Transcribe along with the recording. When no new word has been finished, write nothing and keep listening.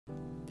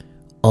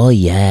Oh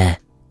yeah.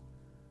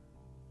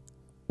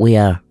 We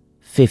are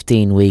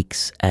 15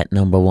 weeks at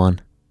number 1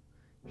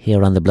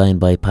 here on the Blind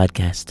Boy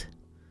podcast.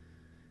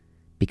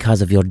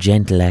 Because of your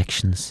gentle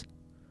actions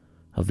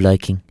of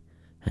liking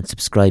and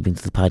subscribing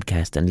to the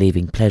podcast and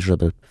leaving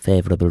pleasurable,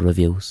 favourable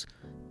reviews.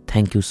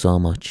 Thank you so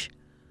much.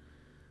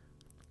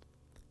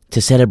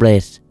 To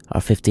celebrate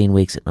our 15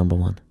 weeks at number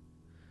 1,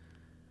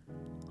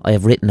 I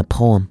have written a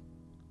poem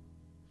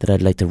that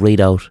I'd like to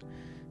read out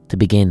to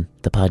begin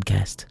the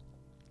podcast.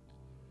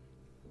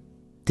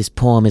 This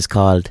poem is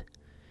called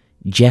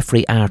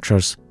Jeffrey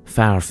Archer's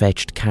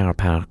Far-Fetched Car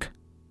Park.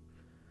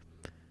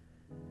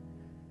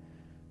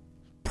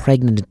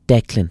 Pregnant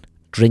Declan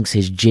drinks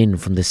his gin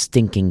from the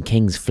stinking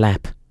king's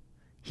flap.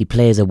 He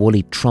plays a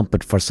woolly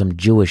trumpet for some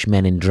Jewish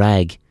men in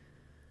drag.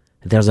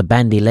 There's a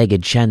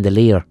bandy-legged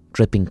chandelier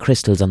dripping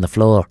crystals on the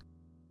floor,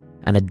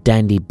 and a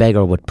dandy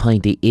beggar with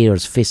pointy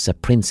ears fists a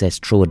princess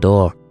through a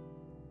door.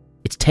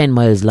 It's 10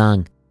 miles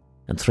long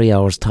and 3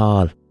 hours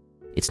tall.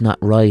 It's not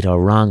right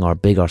or wrong or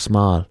big or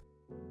small.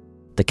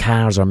 The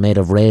cars are made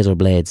of razor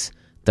blades,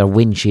 their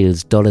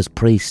windshields dull as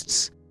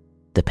priests.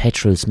 The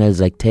petrol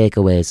smells like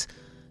takeaways,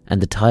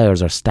 and the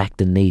tyres are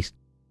stacked and neat.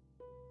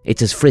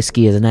 It's as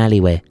frisky as an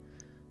alleyway,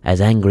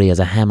 as angry as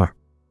a hammer.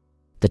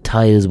 The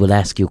tiles will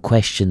ask you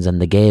questions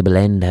and the gable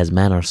end has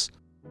manners.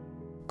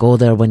 Go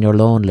there when you're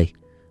lonely,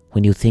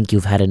 when you think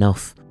you've had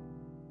enough,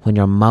 when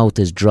your mouth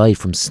is dry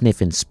from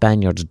sniffing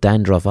Spaniards'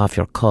 dandruff off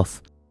your cuff.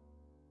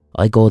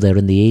 I go there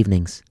in the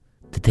evenings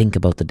to think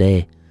about the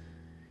day.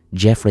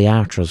 Jeffrey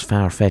Archer's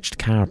Far-Fetched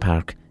Car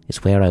Park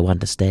is where I want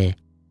to stay.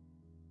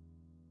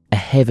 A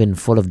heaven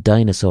full of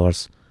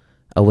dinosaurs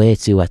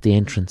awaits you at the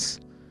entrance.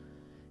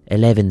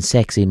 11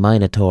 sexy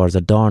minotaurs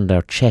adorn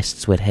their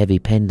chests with heavy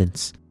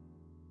pendants.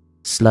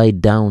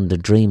 Slide down the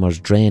dreamer's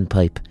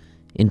drainpipe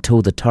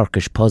into the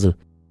Turkish puzzle.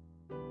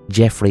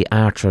 Jeffrey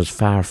Archer's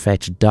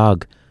far-fetched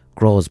dog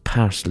grows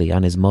parsley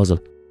on his muzzle.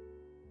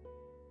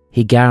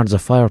 He guards a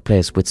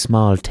fireplace with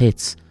small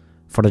tits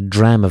for a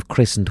dram of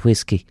christened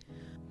whiskey.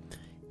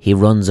 He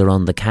runs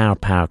around the car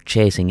park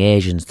chasing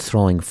Asians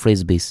throwing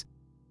frisbees.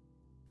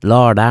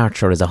 Lord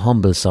Archer is a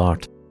humble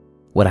sort,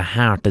 with a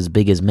heart as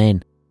big as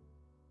men.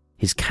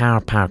 His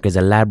car park is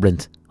a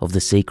labyrinth of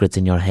the secrets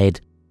in your head.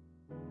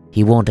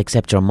 He won't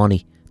accept your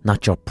money,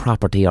 not your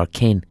property or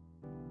kin.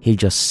 He'll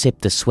just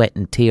sip the sweat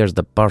and tears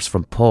that burst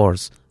from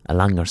pores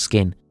along your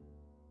skin.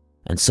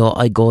 And so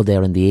I go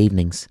there in the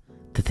evenings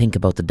to think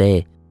about the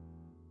day.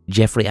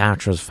 Jeffrey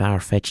Archer's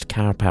Far-Fetched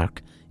Car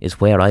Park is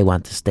where I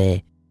want to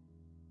stay.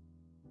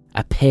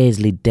 A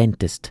Paisley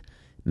dentist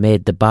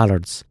made the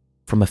bollards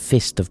from a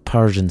fist of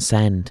Persian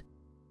sand.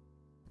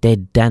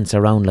 They'd dance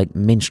around like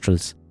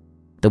minstrels,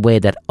 the way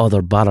that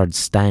other bollards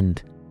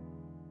stand.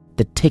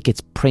 The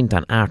tickets print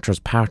on Archer's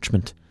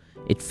parchment.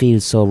 It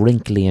feels so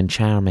wrinkly and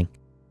charming.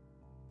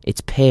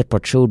 It's paper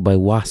chewed by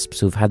wasps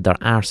who've had their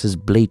arses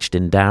bleached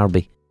in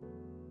Derby.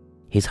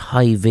 His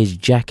high-vis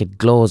jacket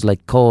glows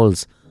like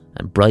coals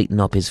and brighten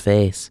up his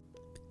face.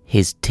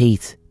 His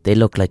teeth, they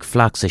look like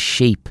flocks of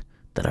sheep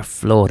that are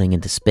floating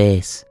into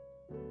space.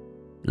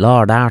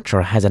 Lord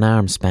Archer has an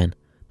arm span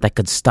that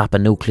could stop a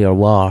nuclear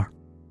war.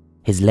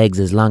 His legs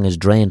as long as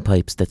drain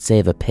pipes that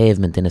save a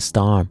pavement in a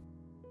storm.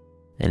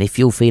 And if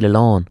you feel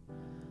alone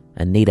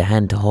and need a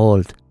hand to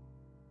hold,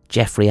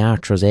 Jeffrey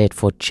Archer's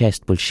 8-foot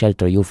chest will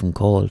shelter you from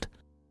cold.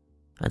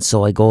 And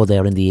so I go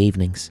there in the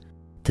evenings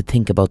to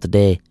think about the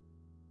day.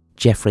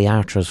 Jeffrey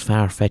Archer's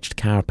Far-Fetched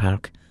Car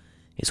Park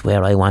is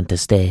where I want to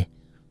stay.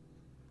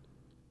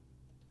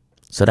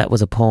 So that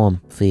was a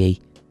poem for you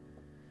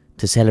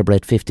to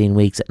celebrate 15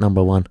 weeks at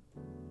number 1.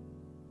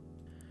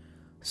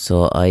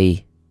 So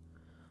I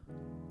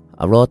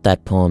wrote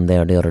that poem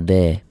there the other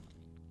day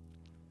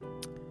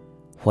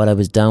while I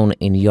was down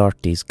in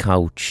Yorty's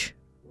couch.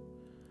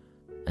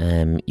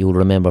 You'll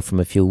remember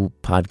from a few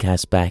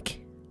podcasts back,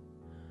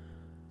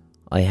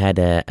 I had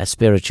a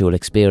spiritual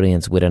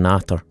experience with an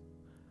author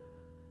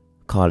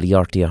called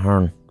Yorty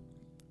Ahern,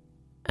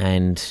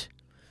 and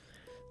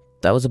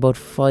that was about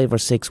 5 or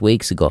 6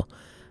 weeks ago,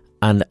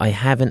 and I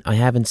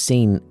haven't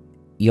seen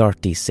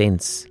Yorty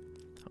since.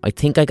 I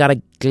think I got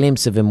a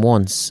glimpse of him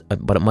once,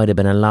 but it might have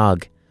been a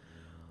log.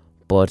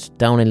 But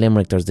down in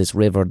Limerick there's this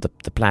river,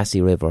 the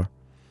Plassey River,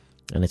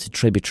 and it's a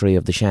tributary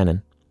of the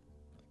Shannon,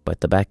 but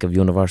at the back of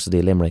University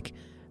of Limerick,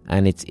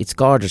 and it's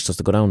gorgeous just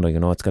to go down there. You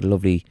know, it's got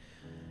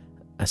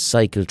a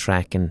cycle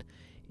track, and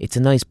it's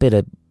a nice bit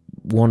of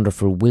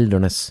wonderful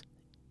wilderness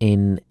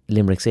in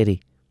Limerick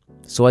City.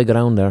 So I go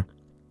down there,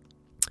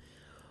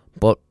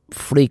 but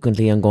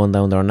frequently I'm going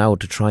down there now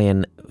to try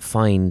and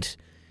find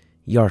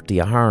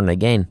Yorty Ahern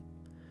again.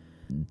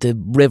 The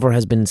river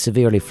has been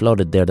severely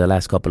flooded there the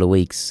last couple of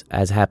weeks,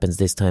 as happens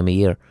this time of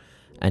year,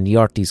 and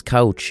Yorty's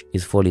couch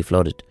is fully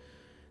flooded.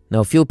 Now,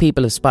 a few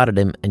people have spotted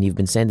him, and you've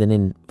been sending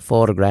in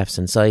photographs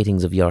and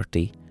sightings of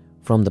Yorty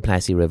from the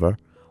Plassey River.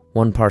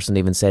 One person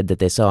even said that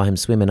they saw him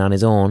swimming on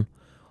his own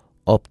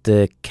up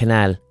the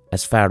canal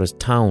as far as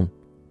town,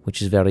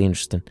 which is very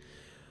interesting.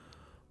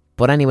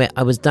 But anyway,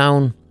 I was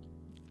down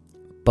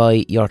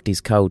by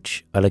Yorty's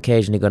couch. I'll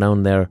occasionally go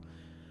down there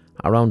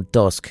around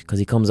dusk, because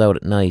he comes out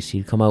at night.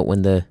 He'd come out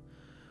when the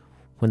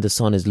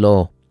sun is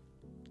low.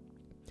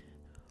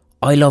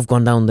 I love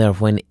going down there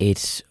when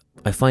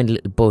I find a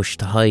little bush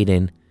to hide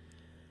in,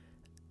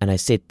 and I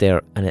sit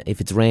there, and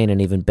if it's raining,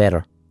 even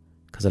better,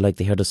 because I like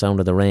to hear the sound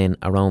of the rain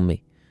around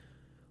me.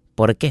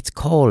 But it gets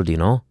cold,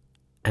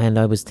 and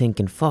I was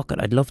thinking, fuck it,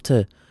 I'd love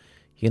to,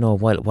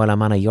 while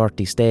I'm on a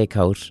yurty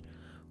stakeout,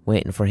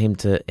 waiting for him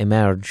to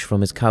emerge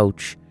from his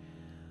couch,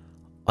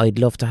 I'd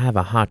love to have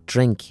a hot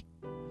drink.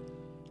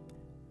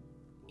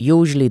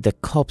 Usually the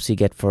cups you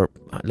get for,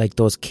 like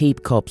those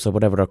keep cups or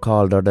whatever they're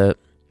called, or the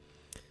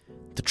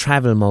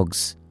travel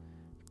mugs,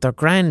 they're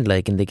grand,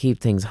 like, and they keep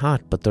things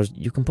hot, but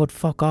you can put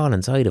fuck all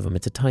inside of them.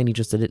 It's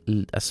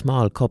a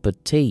small cup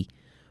of tea,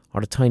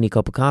 or a tiny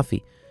cup of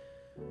coffee.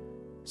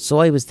 So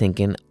I was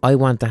thinking, I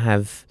want to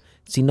have,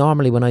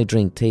 normally when I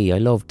drink tea, I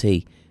love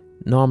tea,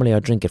 normally I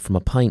drink it from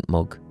a pint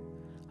mug.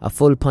 A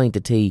full pint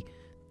of tea,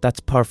 that's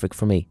perfect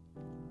for me.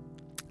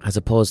 As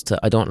opposed to,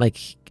 I don't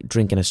like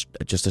drinking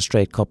just a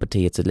straight cup of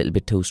tea, it's a little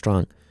bit too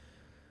strong.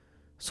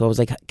 So I was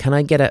like, can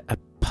I get a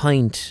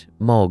pint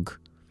mug,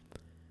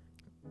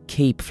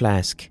 keep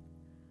flask?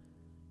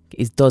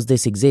 Does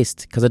this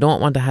exist? Because I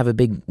don't want to have a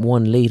big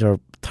 1 litre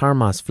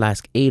thermos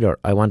flask either.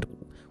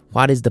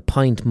 What is the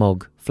pint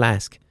mug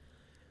flask?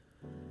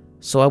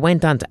 So I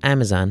went on to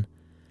Amazon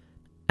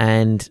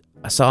and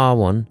I saw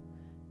one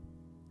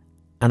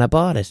and I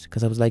bought it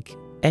because I was like,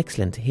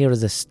 excellent, here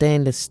is a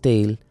stainless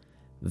steel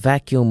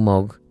vacuum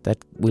mug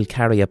that will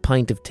carry a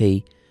pint of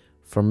tea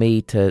for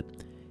me to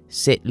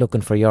sit looking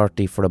for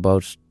Yorty for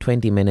about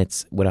 20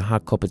 minutes with a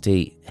hot cup of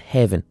tea.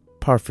 Heaven,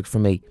 perfect for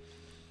me.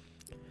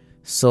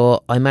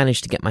 So I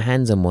managed to get my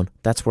hands on one.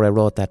 That's where I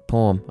wrote that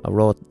poem. I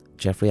wrote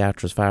Jeffrey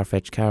Archer's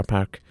Far-Fetched Car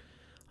Park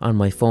on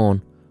my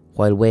phone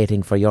while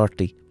waiting for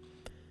Yorty.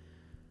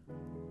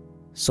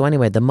 So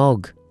anyway, the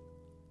mug.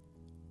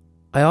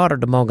 I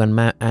ordered the mug on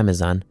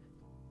Amazon.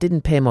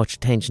 Didn't pay much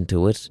attention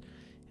to it.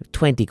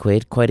 20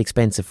 quid, quite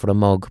expensive for a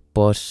mug,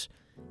 but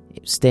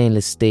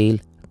stainless steel,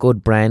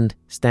 good brand,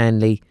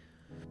 Stanley.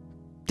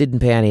 Didn't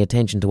pay any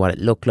attention to what it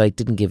looked like,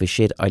 didn't give a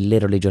shit. I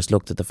literally just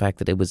looked at the fact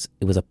that it was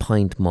a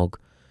pint mug.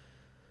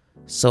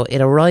 So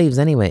it arrives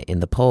anyway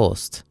in the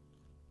post,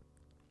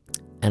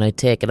 and I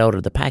take it out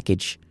of the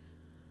package,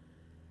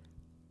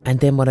 and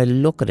then when I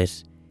look at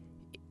it,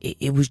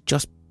 it was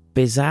just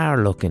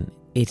bizarre looking.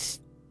 It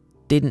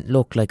didn't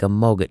look like a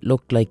mug, it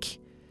looked like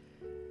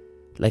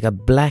a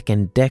Black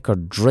 & Decker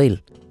drill.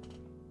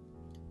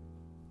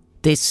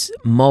 This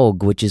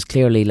mug, which is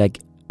clearly like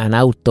an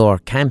outdoor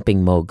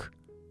camping mug,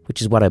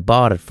 which is what I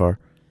bought it for,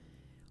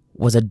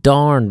 was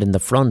adorned in the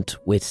front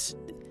with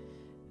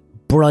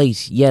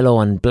bright yellow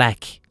and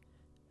black,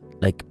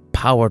 like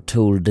power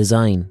tool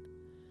design.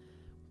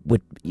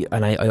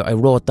 And I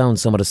wrote down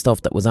some of the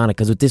stuff that was on it,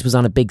 because this was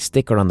on a big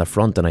sticker on the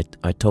front, and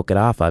I took it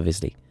off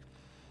obviously.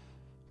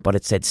 But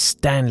it said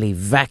Stanley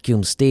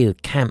Vacuum Steel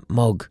Camp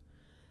Mug.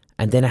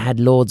 And then it had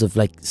loads of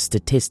like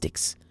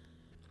statistics.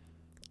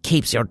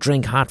 Keeps your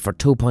drink hot for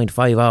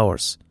 2.5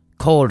 hours.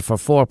 Cold for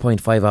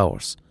 4.5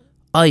 hours.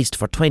 Iced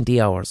for 20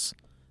 hours.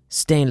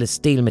 Stainless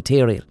steel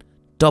material.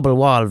 Double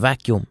wall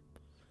vacuum.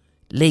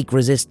 Leak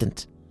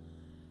resistant.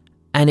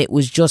 And it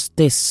was just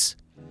this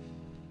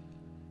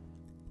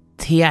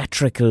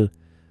theatrical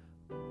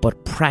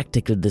but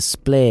practical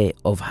display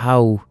of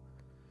how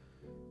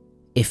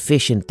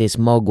efficient this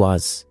mug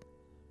was.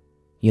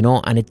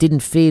 And it didn't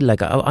feel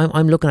like,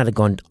 I'm looking at it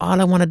going,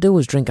 all I want to do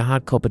is drink a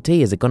hot cup of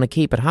tea. Is it going to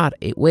keep it hot?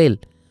 It will.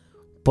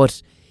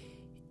 But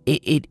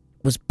it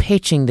was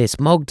pitching this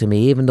mug to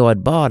me, even though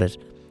I'd bought it,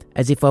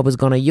 as if I was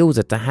going to use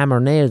it to hammer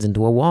nails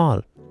into a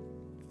wall.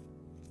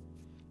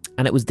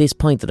 And it was this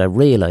point that I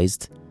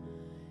realised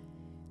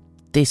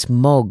this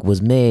mug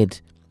was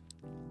made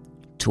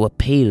to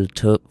appeal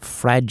to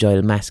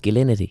fragile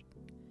masculinity.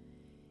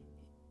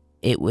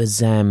 It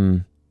was,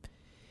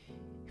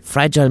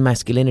 fragile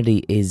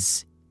masculinity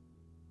is,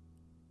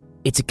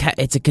 it's a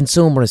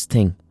consumerist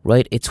thing,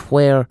 right? It's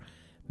where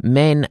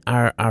men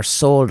are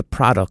sold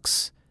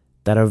products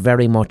that are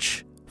very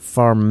much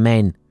for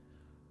men,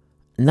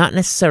 not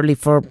necessarily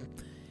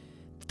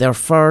they're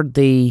for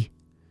a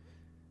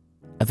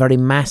very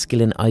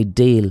masculine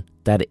ideal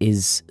that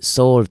is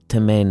sold to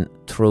men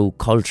through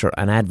culture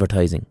and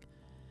advertising.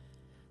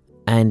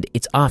 And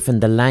it's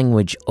often the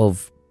language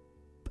of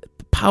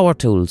power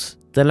tools,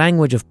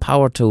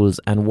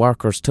 and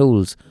workers'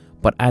 tools,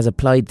 but as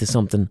applied to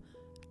something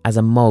as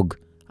a mug.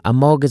 A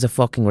mug is a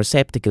fucking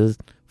receptacle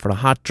for a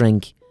hot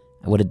drink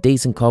with a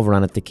decent cover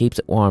on it that keeps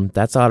it warm.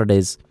 That's all it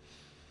is.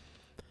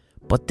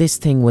 But this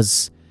thing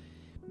was,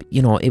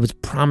 it was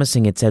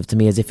promising itself to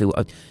me as if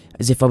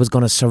I was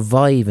going to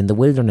survive in the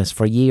wilderness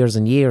for years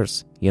and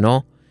years,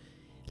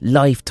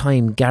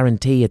 Lifetime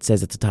guarantee, it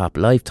says at the top.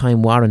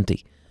 Lifetime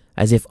warranty.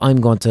 As if I'm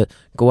going to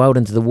go out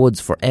into the woods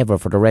forever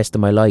for the rest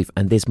of my life,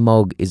 and this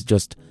mug is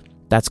just,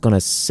 that's going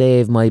to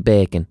save my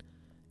bacon.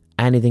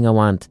 Anything I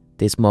want,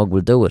 this mug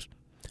will do it.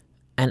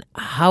 And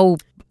how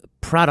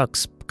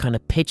products kind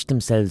of pitch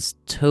themselves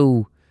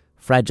to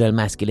fragile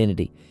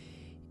masculinity.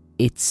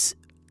 It's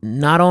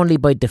not only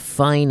by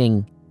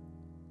defining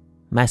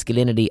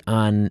masculinity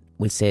on,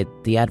 we'll say,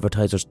 the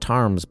advertiser's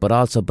terms, but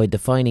also by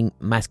defining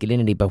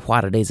masculinity by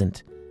what it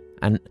isn't.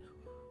 And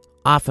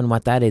often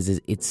what that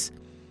is it's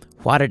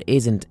what it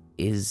isn't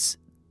is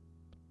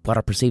what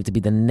are perceived to be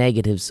the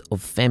negatives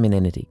of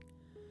femininity.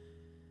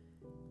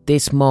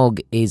 This mug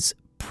is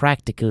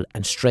practical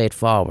and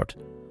straightforward.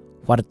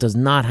 What it does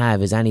not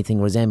have is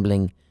anything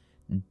resembling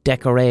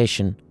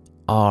decoration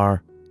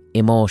or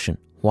emotion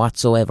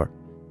whatsoever.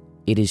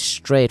 It is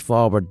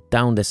straightforward,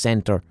 down the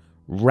centre,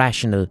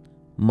 rational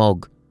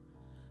mug,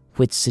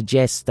 which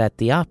suggests that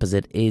the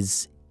opposite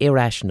is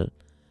irrational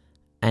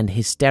and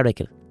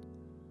hysterical.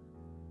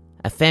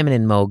 A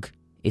feminine mug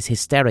is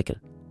hysterical.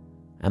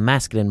 A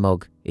masculine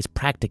mug is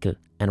practical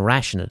and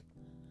rational.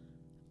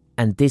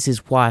 And this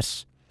is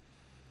what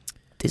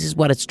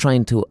it's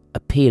trying to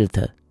appeal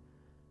to.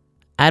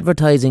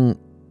 Advertising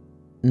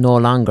no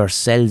longer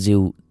sells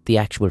you the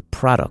actual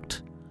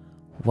product.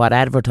 What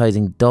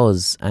advertising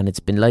does, and it's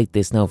been like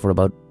this now for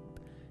about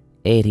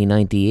 80,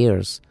 90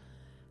 years,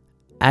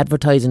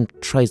 advertising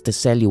tries to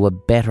sell you a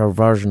better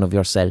version of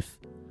yourself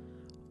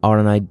or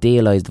an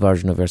idealised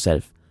version of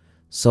yourself.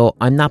 So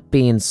I'm not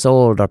being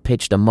sold or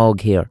pitched a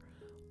mug here.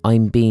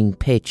 I'm being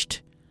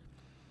pitched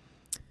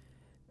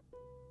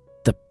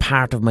the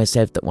part of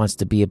myself that wants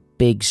to be a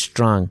big,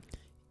 strong,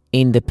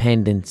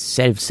 independent,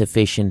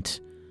 self-sufficient,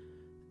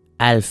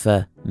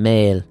 alpha,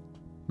 male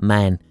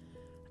man.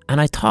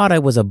 And I thought I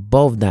was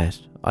above that.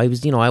 I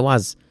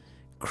was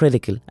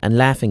critical and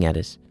laughing at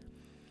it.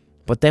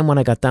 But then when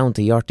I got down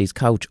to Yorty's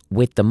couch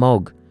with the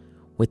mug,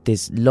 with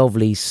this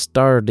lovely,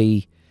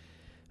 sturdy,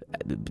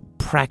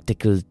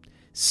 practical,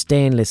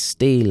 stainless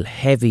steel,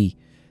 heavy,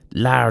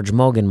 large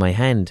mug in my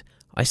hand,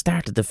 I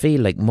started to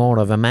feel like more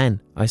of a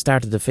man. I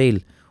started to feel,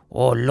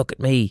 oh, look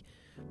at me,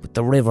 with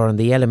the river and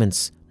the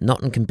elements,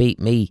 nothing can beat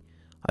me.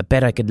 I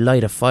bet I could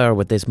light a fire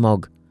with this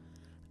mug.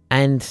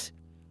 And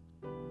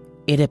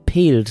it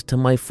appealed to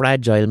my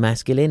fragile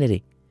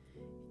masculinity.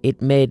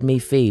 It made me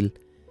feel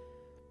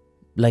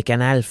like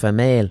an alpha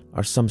male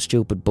or some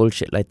stupid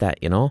bullshit like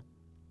that, you know?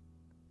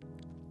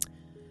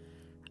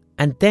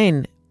 And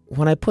then,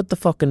 when I put the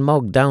fucking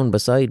mug down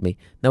beside me,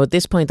 now at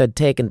this point I'd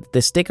taken,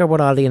 the sticker with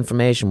all the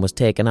information was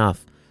taken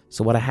off.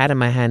 So what I had in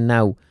my hand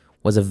now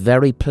was a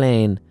very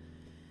plain,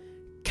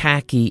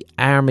 khaki,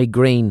 army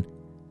green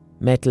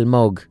metal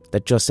mug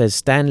that just says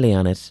Stanley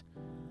on it.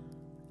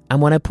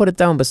 And when I put it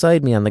down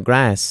beside me on the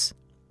grass,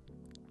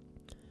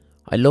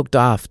 I looked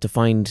off to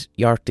find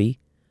Yorty.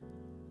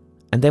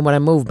 And then when I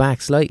moved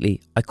back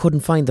slightly, I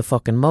couldn't find the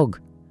fucking mug.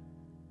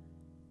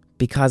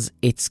 Because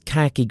it's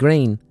khaki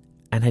green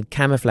and had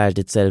camouflaged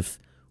itself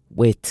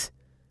with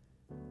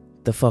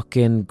the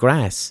fucking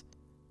grass.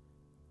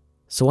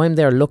 So I'm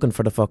there looking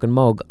for the fucking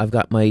mug. I've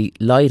got my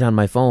light on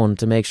my phone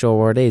to make sure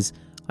where it is.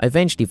 I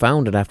eventually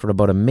found it after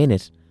about a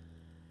minute.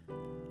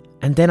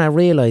 And then I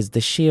realised the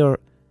sheer,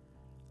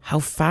 how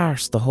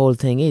farce the whole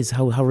thing is,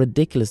 how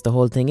ridiculous the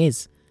whole thing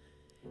is.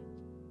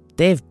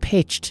 They've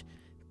pitched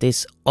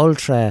this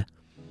ultra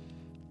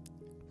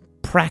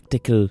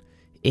practical,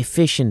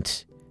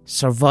 efficient,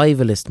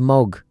 survivalist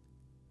mug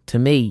to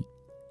me.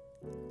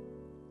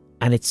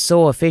 And it's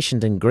so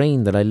efficient and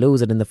green that I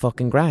lose it in the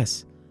fucking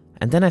grass.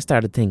 And then I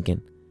started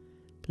thinking,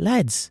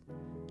 lads,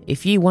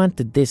 if ye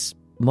wanted this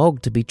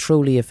mug to be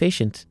truly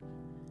efficient,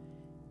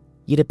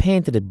 you'd have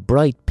painted it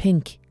bright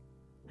pink,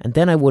 and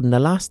then I wouldn't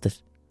have lost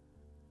it.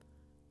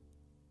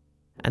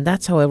 And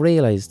that's how I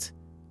realised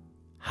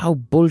how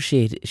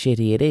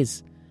bullshitty it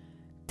is.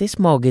 This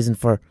mug isn't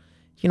for,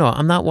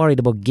 I'm not worried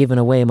about giving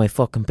away my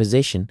fucking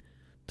position.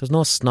 There's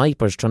no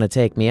snipers trying to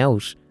take me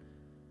out.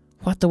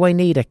 What do I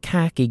need a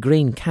khaki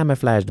green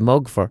camouflaged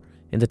mug for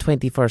in the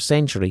 21st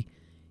century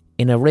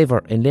in a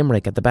river in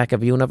Limerick at the back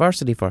of a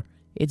university for?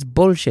 It's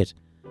bullshit.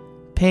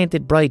 Paint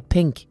it bright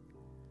pink.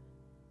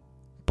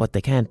 But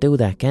they can't do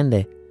that, can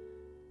they?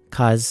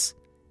 'Cause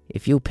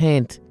if you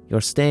paint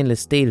your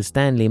stainless steel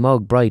Stanley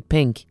mug bright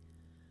pink,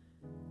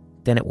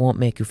 then it won't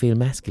make you feel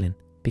masculine,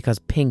 because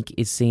pink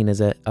is seen as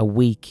a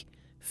weak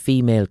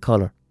female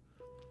colour.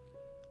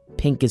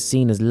 Pink is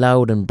seen as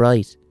loud and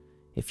bright.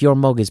 If your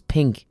mug is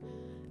pink,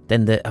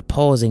 then the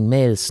opposing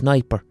male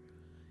sniper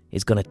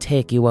is going to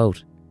take you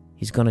out.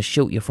 He's going to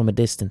shoot you from a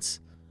distance.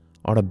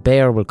 Or a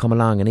bear will come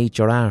along and eat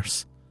your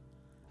arse.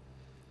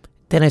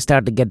 Then I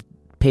started to get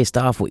pissed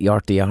off with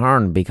Yorty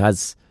Ahern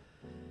because,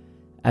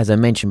 as I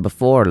mentioned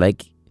before,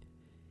 like,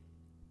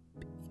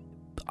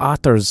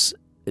 otters,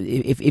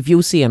 if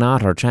you see an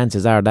otter,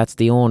 chances are that's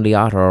the only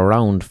otter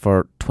around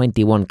for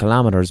 21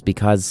 kilometres,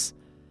 because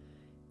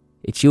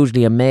it's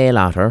usually a male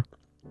otter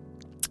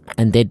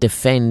and they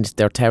defend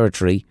their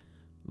territory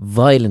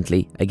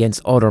violently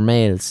against other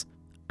males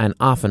and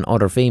often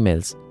other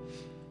females.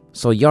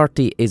 So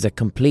Yorty is a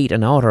complete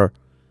and utter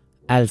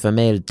alpha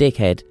male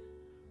dickhead.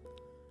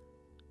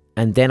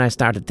 And then I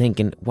started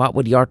thinking, what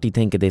would Yorty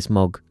think of this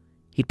mug?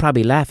 He'd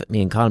probably laugh at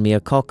me and call me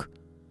a cuck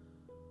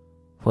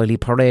while he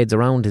parades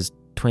around his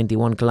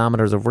 21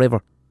 kilometres of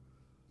river.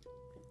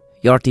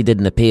 Yorty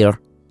didn't appear.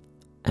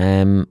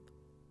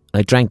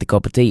 I drank the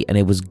cup of tea and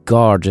it was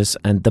gorgeous,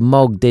 and the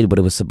mug did what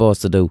it was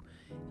supposed to do.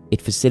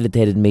 It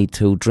facilitated me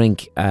to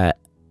drink a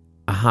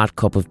hot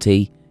cup of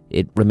tea.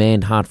 It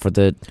remained hot for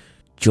the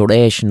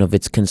duration of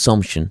its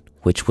consumption,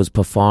 which was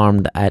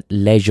performed at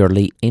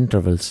leisurely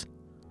intervals.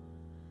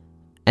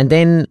 And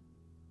then,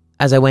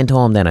 as I went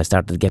home then, I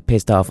started to get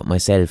pissed off at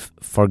myself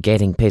for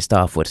getting pissed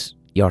off with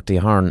Yorty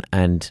Hearn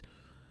and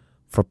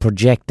for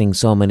projecting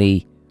so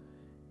many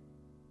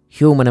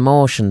human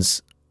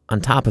emotions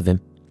on top of him.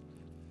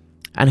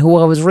 And who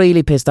I was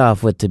really pissed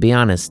off with, to be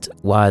honest,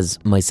 was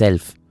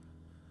myself.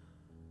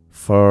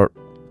 For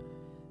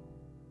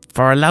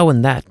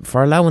allowing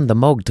the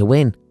mug to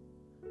win.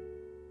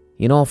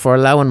 You know, for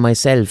allowing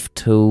myself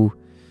to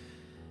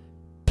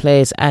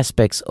place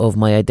aspects of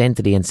my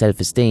identity and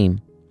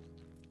self-esteem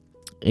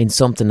in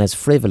something as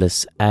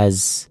frivolous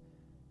as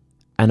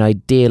an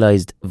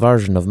idealised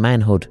version of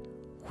manhood,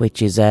 which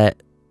is a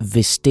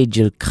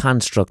vestigial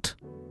construct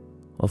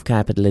of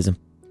capitalism,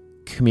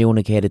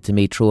 communicated to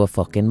me through a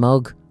fucking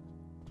mug.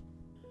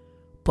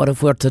 But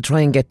if we're to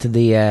try and get to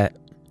the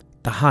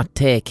hot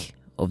take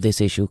of this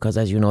issue, because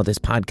as you know, this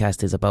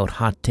podcast is about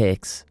hot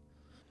takes,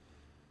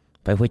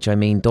 by which I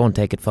mean don't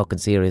take it fucking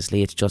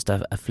seriously. It's just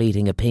a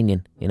fleeting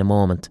opinion in a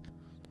moment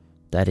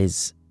that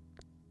is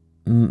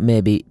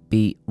maybe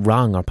be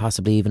wrong or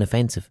possibly even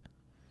offensive.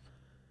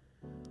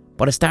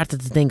 But I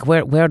started to think,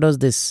 where does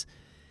this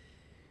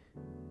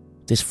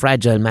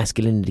fragile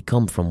masculinity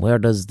come from? Where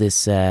does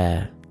this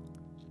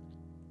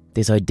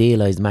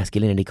idealised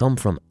masculinity come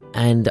from?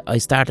 And I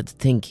started to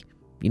think,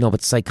 you know,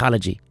 with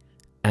psychology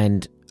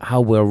and how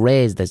we're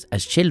raised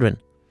as children.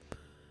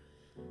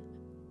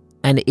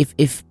 And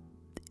if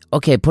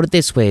okay, put it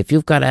this way, if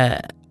you've got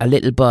a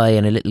little boy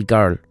and a little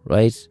girl,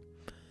 right?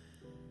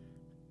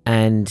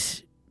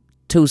 And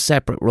two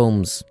separate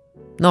rooms.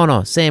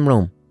 No, same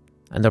room.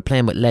 And they're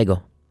playing with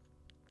Lego.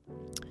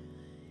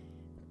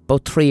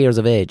 About 3 years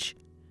of age.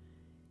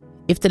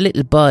 If the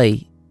little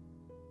boy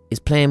is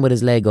playing with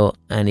his Lego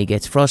and he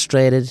gets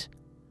frustrated,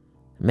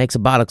 makes a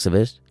bollocks of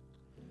it,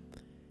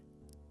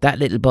 that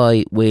little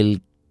boy will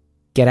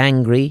get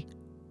angry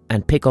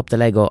and pick up the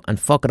Lego and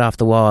fuck it off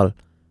the wall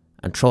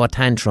and throw a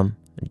tantrum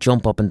and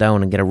jump up and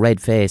down and get a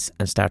red face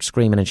and start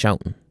screaming and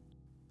shouting.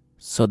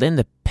 So then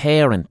the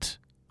parent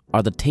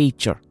or the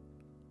teacher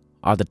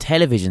or the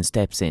television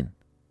steps in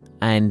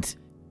and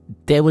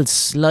they will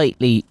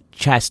slightly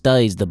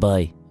chastise the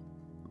boy,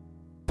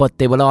 but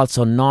they will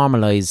also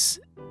normalise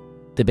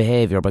the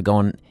behaviour by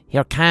going,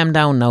 here, calm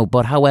down now,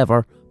 but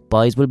however,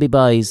 boys will be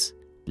boys.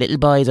 Little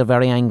boys are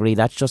very angry,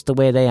 that's just the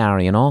way they are,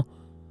 you know.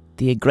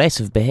 The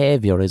aggressive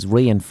behaviour is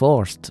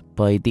reinforced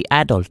by the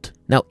adult.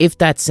 Now, if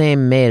that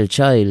same male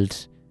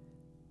child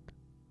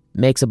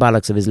makes a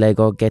bollocks of his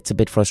Lego, gets a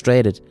bit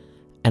frustrated,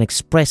 and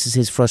expresses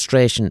his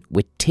frustration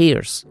with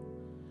tears,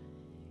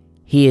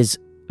 he is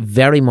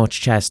very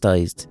much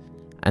chastised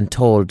and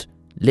told,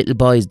 little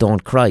boys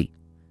don't cry.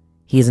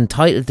 He is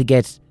entitled to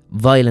get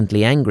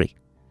violently angry.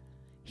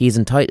 He is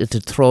entitled to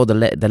throw the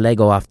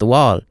Lego off the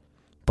wall,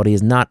 but he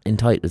is not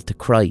entitled to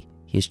cry.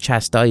 He is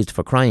chastised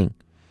for crying.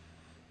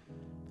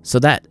 So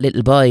that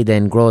little boy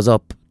then grows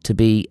up to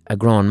be a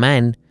grown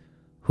man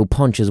who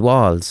punches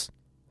walls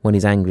when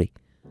he's angry.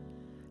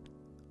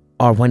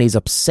 Or when he's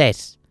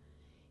upset,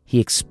 he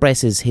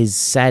expresses his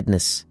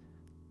sadness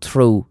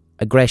through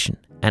aggression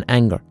and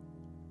anger.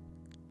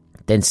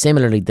 Then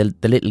similarly, the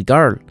little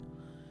girl,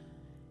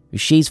 if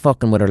she's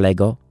fucking with her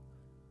Lego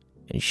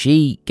and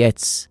she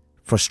gets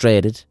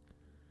frustrated,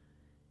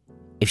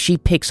 if she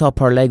picks up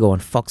her Lego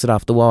and fucks it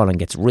off the wall and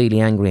gets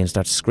really angry and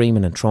starts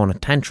screaming and throwing a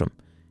tantrum,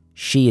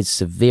 she is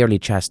severely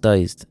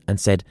chastised and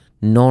said,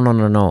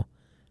 no.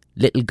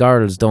 Little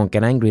girls don't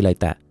get angry like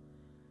that.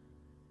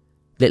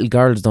 Little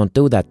girls don't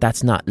do that.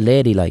 That's not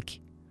ladylike.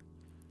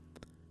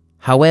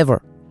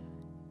 However,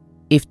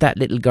 if that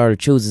little girl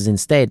chooses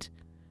instead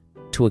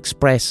to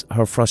express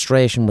her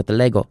frustration with the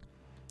Lego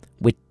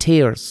with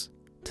tears,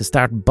 to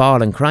start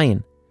bawling,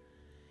 crying,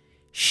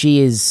 she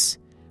is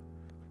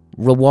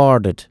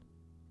rewarded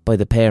by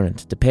the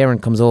parent. The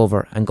parent comes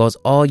over and goes,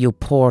 oh, you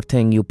poor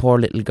thing, you poor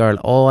little girl.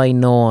 Oh, I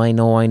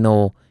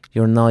know.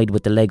 You're annoyed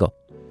with the Lego.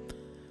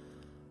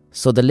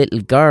 So the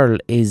little girl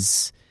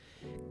is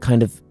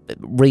kind of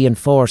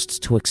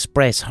reinforced to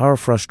express her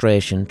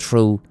frustration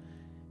through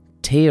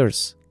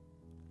tears.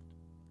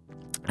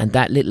 And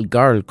that little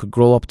girl could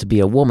grow up to be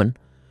a woman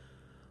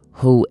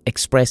who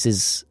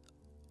expresses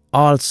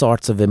all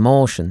sorts of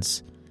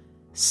emotions,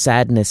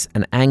 sadness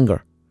and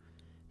anger,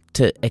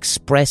 to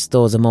express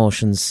those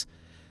emotions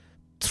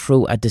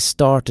through a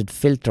distorted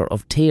filter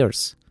of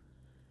tears.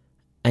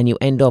 And you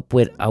end up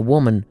with a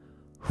woman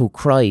who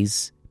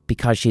cries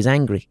because she's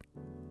angry.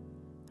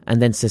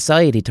 And then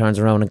society turns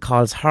around and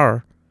calls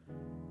her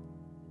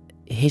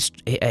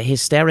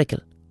hysterical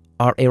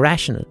or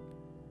irrational.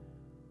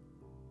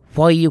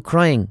 Why are you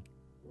crying?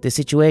 The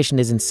situation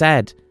isn't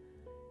sad.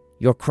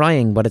 You're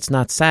crying, but it's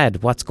not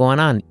sad. What's going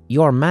on?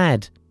 You're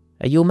mad.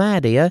 Are you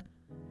mad, are you?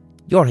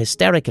 You're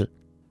hysterical.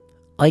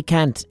 I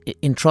can't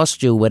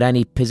entrust you with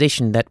any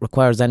position that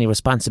requires any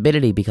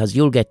responsibility because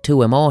you'll get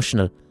too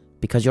emotional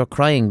because you're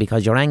crying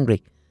because you're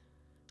angry.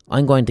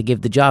 I'm going to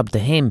give the job to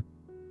him.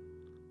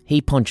 He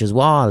punches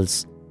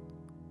walls,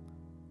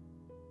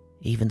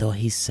 even though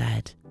he's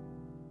sad.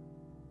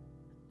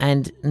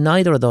 And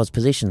neither of those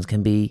positions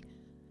can be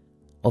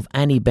of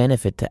any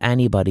benefit to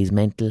anybody's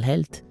mental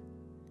health,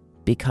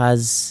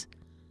 because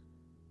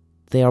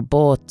they are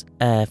both,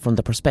 from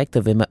the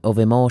perspective of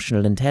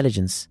emotional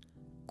intelligence,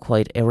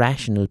 quite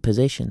irrational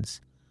positions.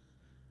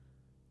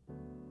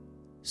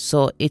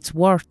 So it's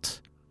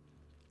worth,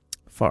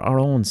 for our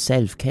own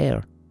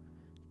self-care,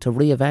 to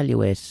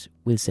reevaluate,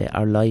 we'll say,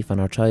 our life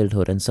and our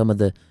childhood and some of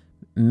the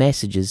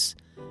messages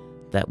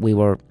that we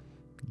were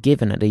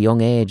given at a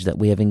young age that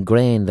we have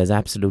ingrained as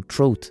absolute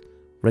truth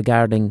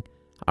regarding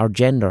our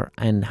gender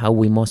and how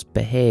we must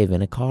behave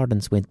in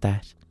accordance with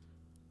that.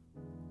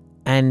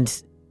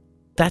 And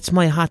that's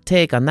my hot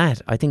take on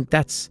that. I think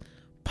that's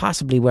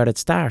possibly where it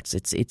starts.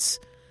 It's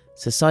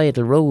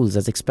societal rules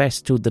as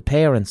expressed through the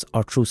parents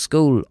or through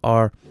school,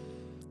 or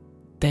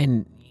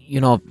then,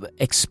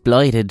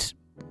 exploited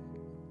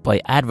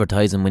by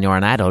advertising when you're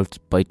an adult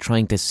by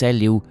trying to sell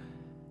you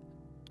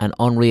an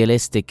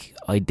unrealistic,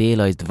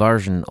 idealised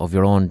version of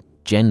your own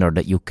gender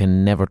that you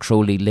can never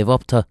truly live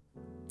up to.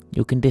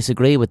 You can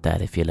disagree with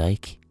that if you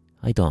like.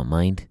 I don't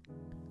mind.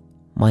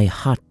 My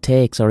hot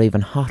takes are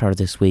even hotter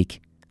this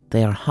week.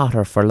 They are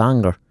hotter for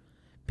longer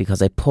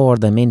because I pour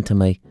them into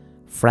my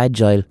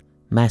fragile,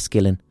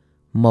 masculine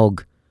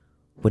mug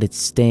with its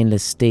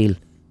stainless steel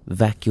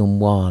vacuum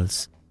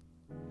walls.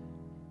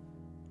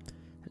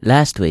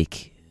 Last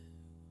week,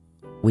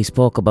 we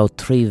spoke about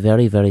 3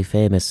 very, very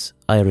famous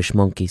Irish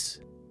monkeys.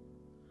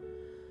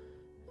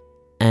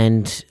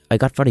 And I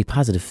got very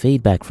positive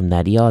feedback from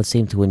that. You all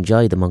seemed to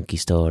enjoy the monkey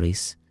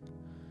stories.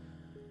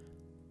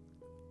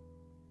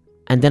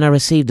 And then I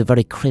received a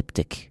very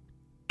cryptic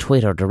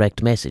Twitter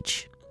direct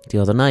message the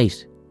other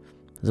night.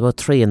 It was about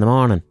 3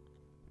 a.m.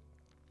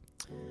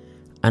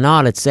 And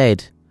all it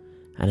said,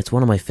 and it's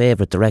one of my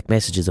favourite direct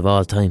messages of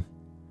all time: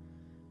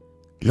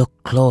 look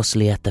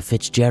closely at the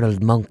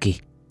Fitzgerald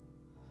monkey,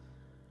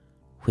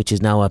 which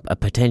is now a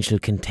potential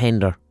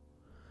contender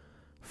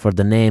for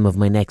the name of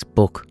my next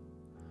book.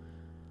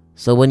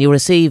 So when you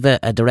receive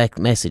a direct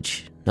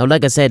message, now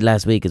like I said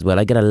last week as well,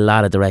 I get a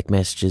lot of direct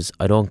messages.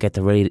 I don't get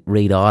to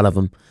read all of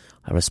them.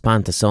 I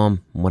respond to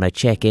some when I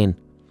check in.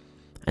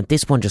 And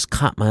this one just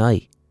caught my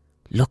eye.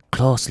 Look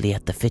closely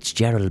at the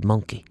Fitzgerald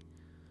monkey.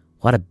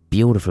 What a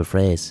beautiful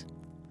phrase.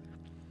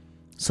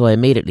 So I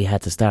immediately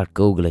had to start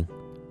Googling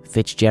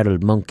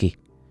Fitzgerald monkey,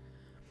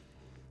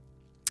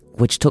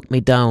 which took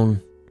me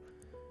down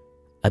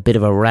a bit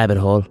of a rabbit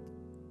hole.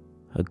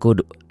 A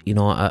good,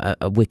 a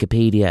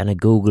Wikipedia and a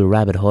Google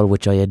rabbit hole,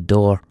 which I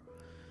adore.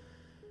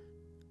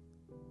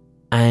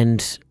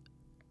 And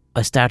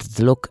I started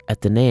to look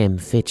at the name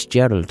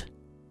Fitzgerald.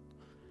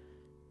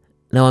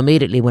 Now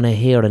immediately when I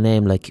hear a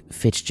name like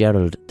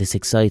Fitzgerald, this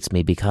excites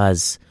me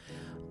because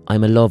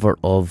I'm a lover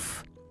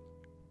of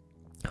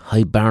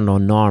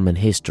Hiberno-Norman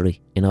history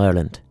in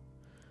Ireland.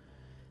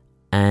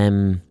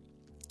 The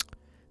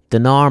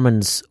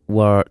Normans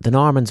were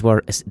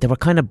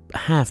kind of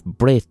half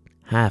Brit,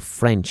 half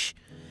French.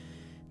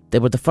 They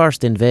were the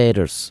first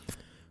invaders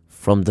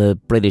from the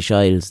British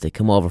Isles. They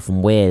came over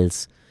from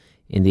Wales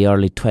in the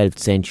early 12th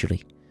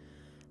century.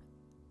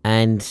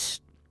 And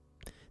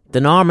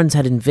the Normans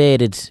had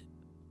invaded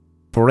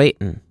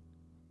Britain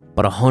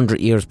but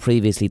 100 years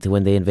previously to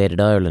when they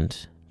invaded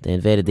Ireland. They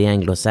invaded the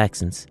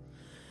Anglo-Saxons.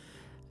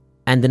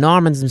 And the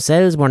Normans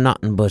themselves were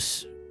nothing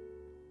but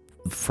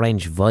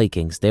French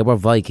Vikings. They were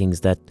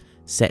Vikings that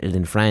settled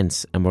in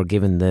France and were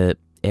given the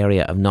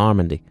area of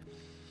Normandy.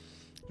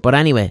 But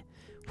anyway,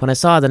 when I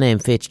saw the name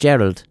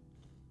Fitzgerald,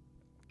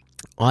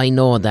 I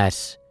know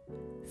that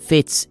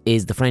Fitz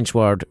is the French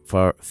word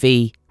for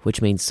fille,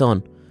 which means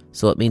son,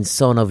 so it means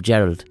son of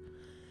Gerald.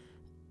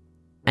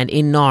 And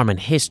in Norman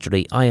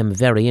history, I am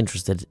very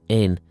interested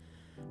in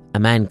a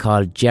man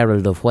called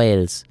Gerald of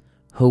Wales,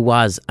 who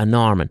was a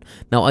Norman.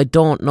 Now, I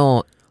don't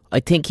know, I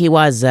think he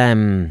was,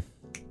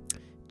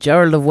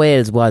 Gerald of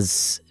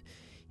Wales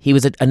he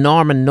was a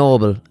Norman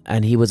noble,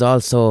 and he was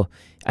also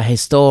a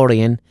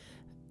historian,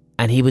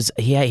 and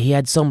he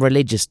had some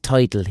religious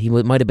title. He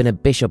might have been a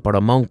bishop or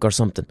a monk or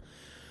something.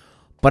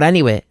 But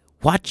anyway,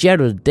 what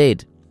Gerald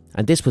did,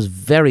 and this was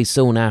very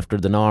soon after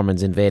the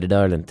Normans invaded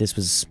Ireland, this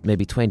was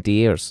maybe 20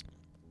 years,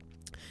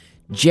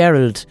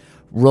 Gerald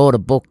wrote a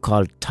book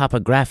called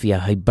Topographia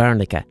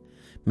Hibernica,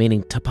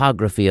 meaning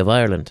topography of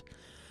Ireland.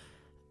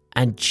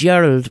 And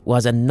Gerald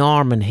was a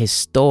Norman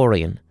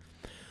historian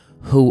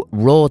who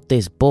wrote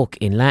this book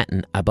in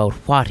Latin about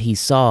what he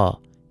saw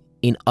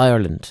in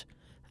Ireland.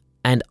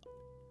 And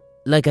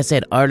like I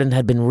said, Ireland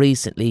had been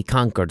recently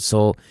conquered,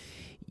 so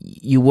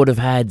you would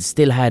have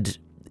still had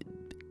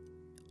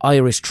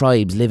Irish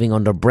tribes living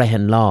under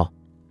Brehon law.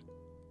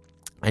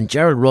 And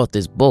Gerald wrote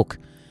this book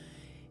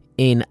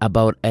in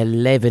about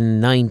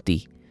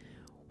 1190,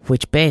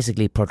 which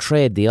basically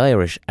portrayed the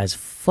Irish as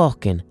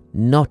fucking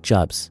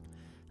nutjobs.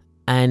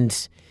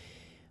 And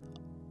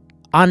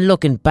on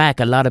looking back,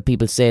 a lot of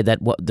people say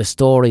that what the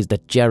stories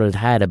that Gerald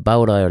had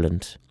about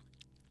Ireland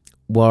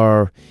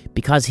were,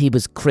 because he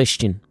was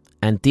Christian,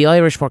 and the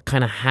Irish were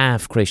kind of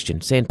half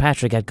Christian. St.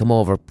 Patrick had come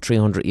over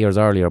 300 years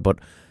earlier, but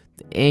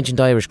ancient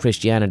Irish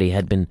Christianity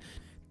had been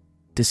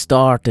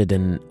distorted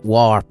and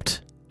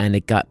warped, and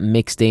it got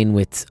mixed in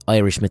with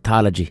Irish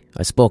mythology.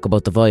 I spoke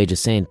about the voyage of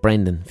St.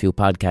 Brendan a few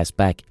podcasts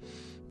back.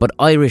 But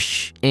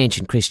Irish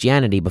ancient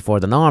Christianity before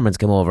the Normans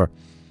came over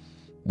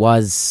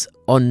was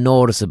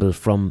unnoticeable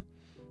from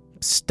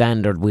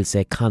standard, we'll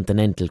say,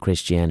 continental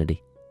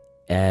Christianity.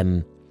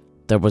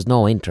 There was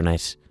no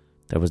internet,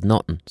 there was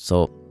nothing,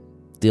 so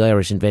the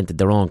Irish invented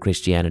their own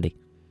Christianity.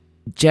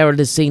 Gerald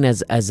is seen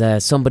as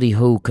somebody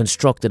who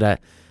constructed a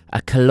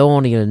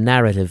colonial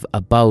narrative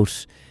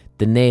about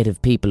the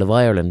native people of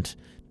Ireland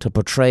to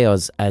portray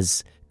us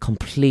as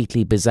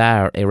completely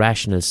bizarre,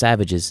 irrational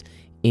savages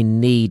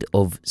in need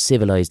of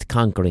civilised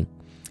conquering.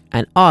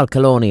 And all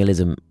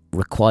colonialism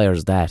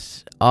requires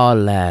that.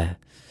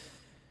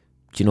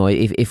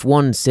 If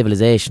one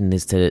civilization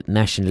is to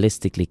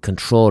nationalistically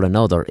control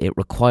another, it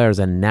requires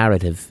a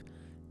narrative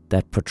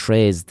that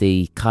portrays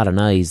the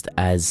colonised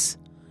as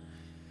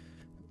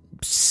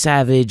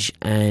savage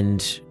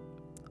and,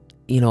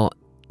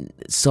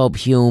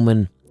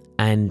 subhuman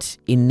and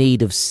in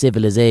need of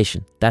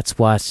civilization. That's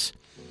what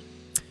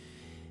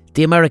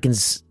the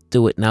Americans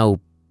do it now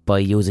by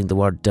using the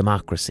word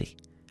democracy.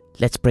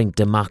 Let's bring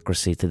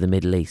democracy to the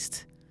Middle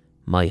East.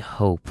 My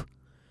hope.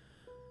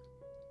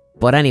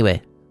 But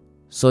anyway,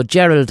 so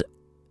Gerald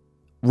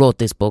wrote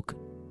this book,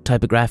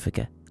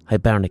 Typographica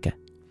Hibernica.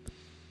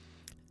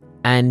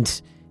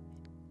 And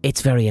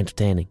it's very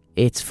entertaining.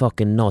 It's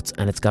fucking nuts,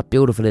 and it's got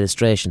beautiful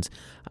illustrations.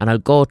 And I'll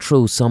go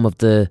through some of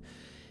the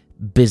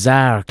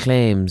bizarre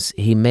claims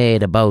he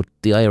made about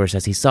the Irish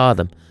as he saw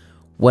them.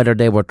 Whether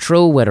they were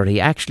true, whether he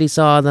actually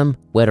saw them,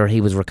 whether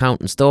he was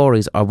recounting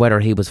stories, or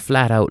whether he was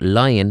flat out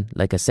lying,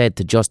 like I said,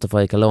 to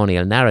justify a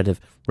colonial narrative,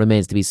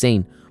 remains to be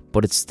seen.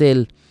 But it's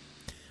still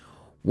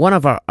one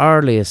of our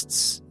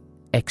earliest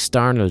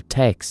external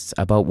texts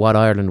about what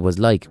Ireland was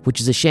like, which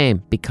is a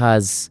shame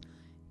because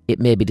it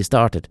may be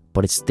distorted,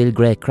 but it's still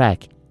great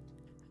crack.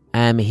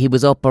 He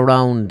was up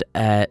around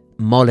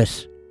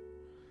Mullet,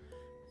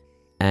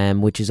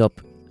 which is up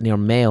near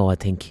Mayo, I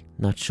think.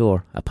 Not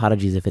sure.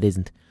 Apologies if it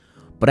isn't.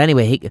 But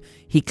anyway,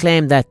 he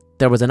claimed that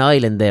there was an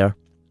island there,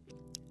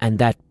 and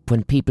that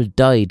when people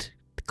died,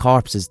 the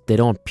corpses, they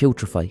don't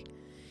putrefy.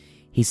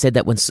 He said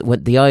that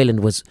when the island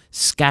was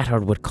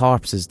scattered with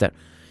corpses that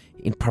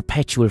in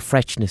perpetual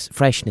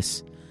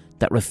freshness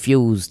that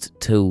refused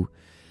to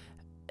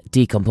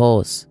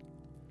decompose.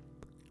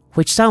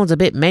 Which sounds a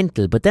bit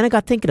mental, but then I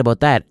got thinking about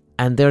that,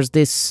 and there's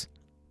this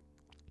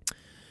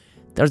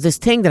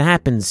thing that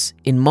happens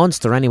in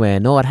Munster anyway. I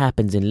know it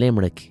happens in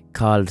Limerick,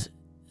 called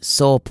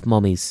soap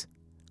mummies.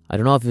 I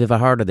don't know if you've ever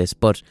heard of this,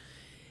 but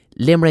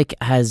Limerick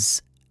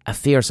has a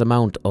fierce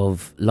amount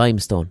of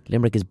limestone.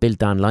 Limerick is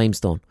built on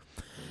limestone.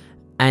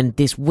 And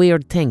this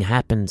weird thing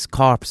happens,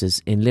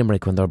 corpses in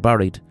Limerick when they're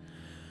buried.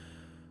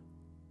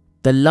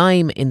 The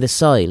lime in the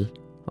soil,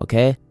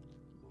 okay,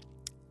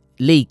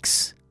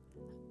 leaks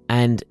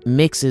and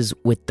mixes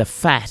with the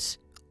fat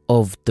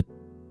of the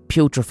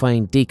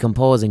putrefying,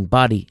 decomposing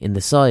body in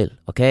the soil,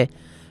 okay?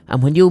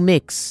 And when you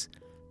mix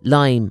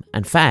lime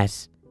and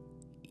fat,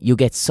 you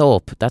get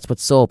soap. That's what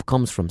soap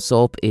comes from.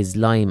 Soap is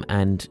lime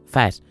and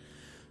fat.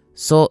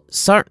 So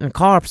certain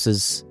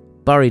corpses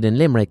buried in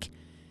Limerick,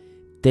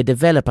 they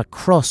develop a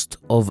crust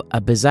of a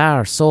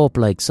bizarre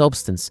soap-like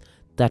substance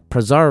that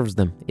preserves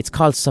them. It's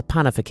called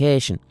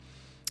saponification,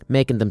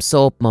 making them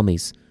soap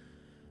mummies.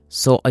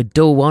 So I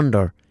do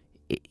wonder,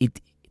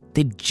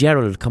 did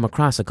Gerald come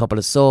across a couple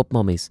of soap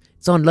mummies?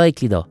 It's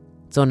unlikely though.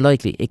 It's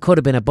unlikely. It could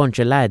have been a bunch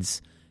of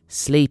lads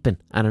sleeping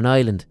on an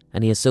island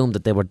and he assumed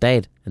that they were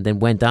dead and then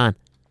went on.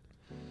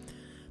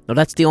 Now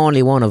that's the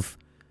only one of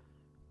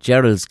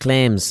Gerald's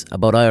claims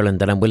about Ireland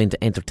that I'm willing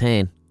to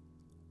entertain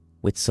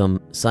with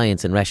some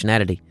science and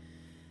rationality.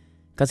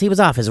 Because he was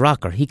off his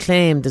rocker. He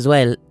claimed as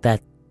well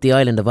that the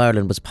island of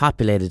Ireland was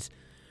populated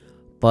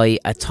by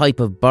a type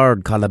of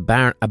bird called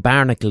a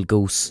barnacle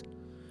goose,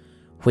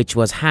 which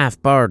was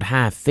half bird,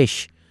 half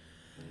fish.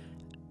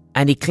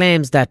 And he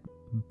claims that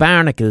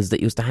barnacles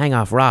that used to hang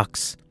off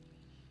rocks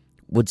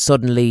would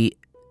suddenly,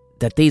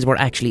 that these were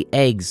actually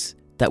eggs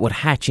that would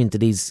hatch into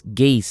these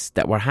geese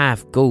that were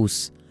half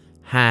goose,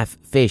 half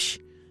fish,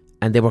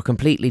 and they were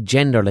completely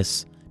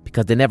genderless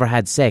because they never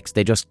had sex.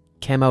 They just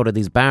came out of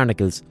these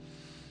barnacles.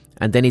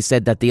 And then he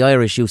said that the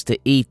Irish used to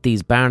eat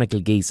these barnacle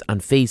geese on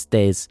feast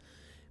days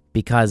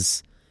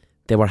because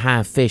they were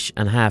half fish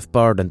and half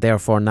bird and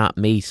therefore not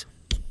meat.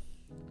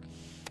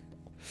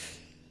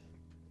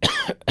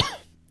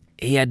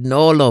 He had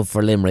no love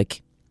for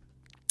Limerick.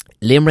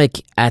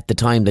 Limerick, at the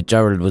time that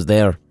Gerald was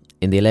there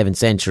in the 11th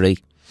century,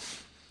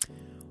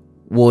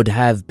 would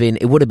have been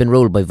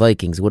ruled by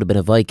Vikings. It would have been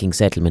a Viking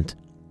settlement.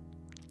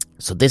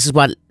 So this is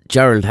what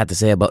Gerald had to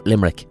say about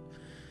Limerick.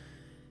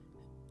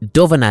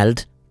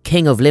 Dovenald,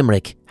 king of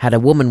Limerick, had a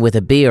woman with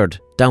a beard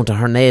down to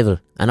her navel,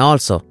 and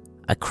also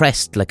a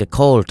crest like a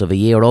colt of a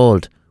year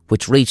old,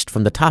 which reached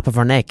from the top of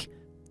her neck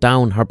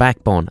down her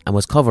backbone and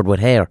was covered with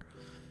hair.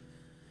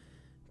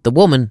 The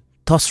woman,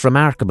 thus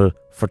remarkable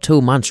for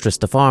two monstrous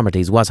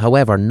deformities, was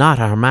however not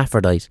a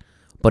hermaphrodite,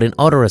 but in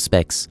other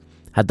respects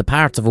had the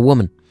parts of a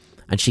woman,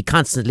 and she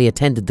constantly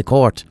attended the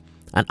court,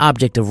 an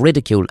object of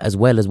ridicule as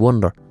well as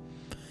wonder.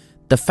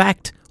 The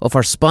fact of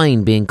her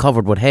spine being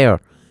covered with hair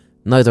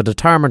neither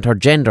determined her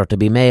gender to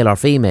be male or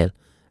female,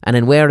 and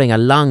in wearing a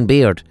long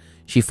beard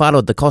she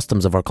followed the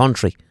customs of her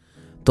country,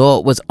 though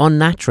it was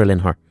unnatural in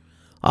her.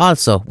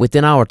 Also,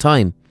 within our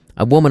time,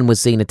 a woman was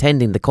seen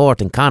attending the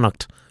court in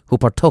Connacht who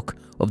partook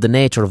of the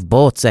nature of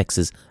both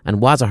sexes and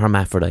was a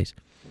hermaphrodite.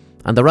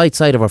 On the right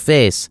side of her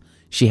face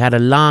she had a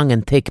long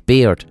and thick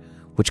beard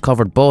which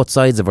covered both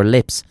sides of her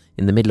lips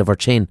in the middle of her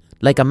chin.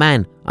 Like a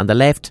man, on the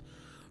left,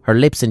 her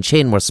lips and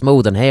chin were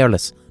smooth and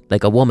hairless,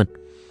 like a woman.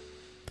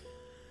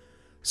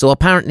 So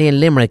apparently in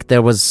Limerick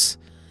there was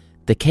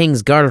the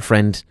king's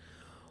girlfriend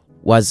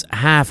was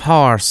half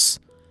horse,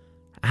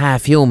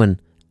 half human,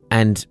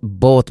 and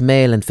both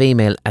male and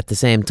female at the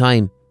same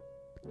time.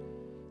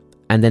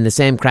 And then the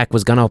same crack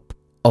was gone up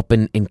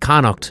in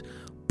Connacht,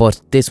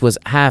 but this was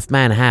half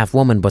man, half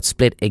woman, but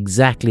split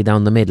exactly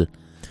down the middle.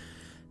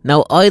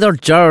 Now either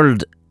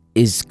Gerald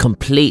is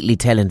completely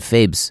telling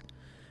fibs,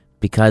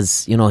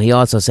 because, you know, he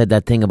also said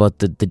that thing about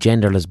the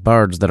genderless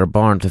birds that are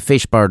born, the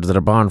fish birds that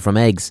are born from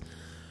eggs,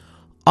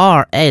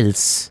 or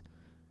else,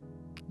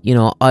 you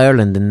know,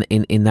 Ireland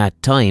in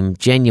that time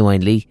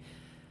genuinely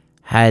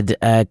had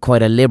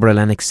quite a liberal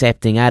and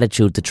accepting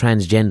attitude to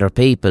transgender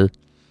people,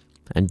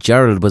 and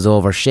Gerald was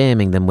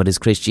over-shaming them with his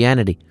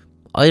Christianity.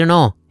 I don't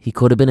know, he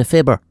could have been a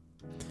fibber.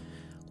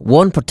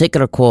 One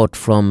particular quote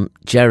from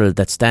Gerald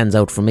that stands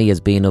out for me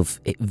as being of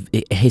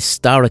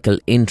historical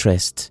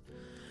interest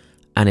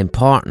and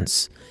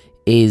importance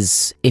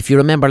is, if you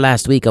remember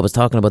last week I was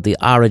talking about the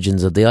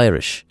origins of the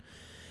Irish,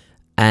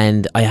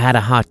 and I had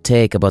a hot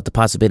take about the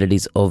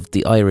possibilities of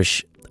the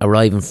Irish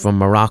arriving from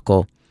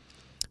Morocco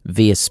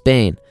via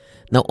Spain.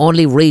 Now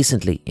only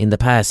recently, in the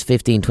past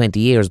 15-20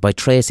 years, by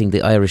tracing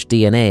the Irish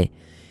DNA,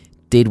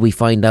 did we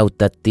find out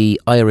that the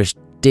Irish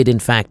did in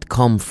fact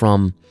come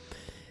from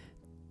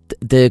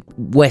the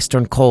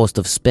western coast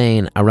of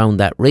Spain, around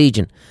that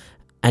region.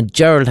 And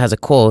Gerald has a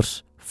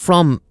quote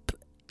from,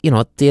 you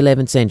know, the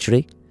 11th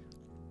century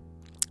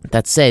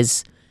that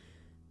says,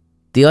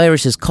 "The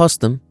Irish's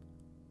custom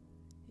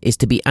is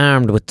to be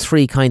armed with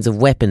 3 kinds of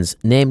weapons,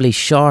 namely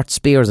short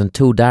spears and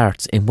 2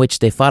 darts, in which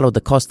they follow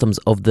the customs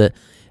of the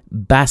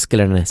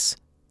Bascularness,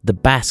 the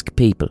Basque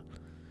people."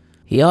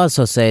 He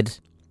also said,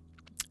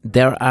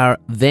 "There are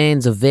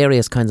veins of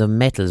various kinds of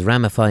metals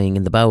ramifying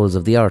in the bowels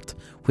of the earth,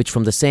 which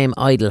from the same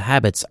idle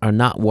habits are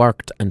not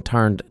worked and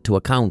turned to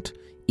account,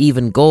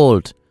 even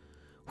gold,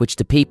 which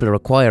the people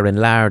require in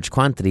large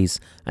quantities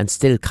and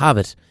still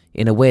covet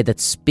in a way that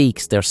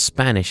speaks their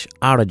Spanish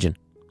origin."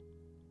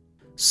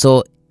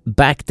 So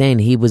back then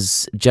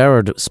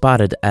Gerard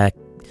spotted a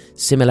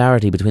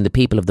similarity between the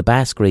people of the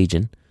Basque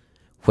region,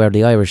 where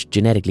the Irish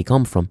genetically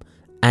come from,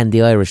 and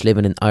the Irish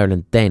living in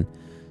Ireland then.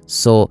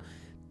 So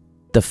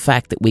the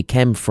fact that we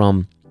came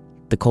from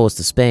the coast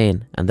of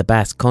Spain and the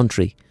Basque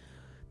country,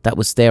 that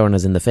was staring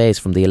us in the face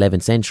from the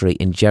 11th century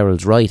in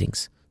Gerald's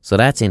writings. So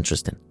that's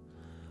interesting.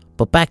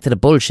 But back to the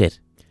bullshit.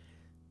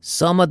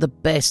 Some of the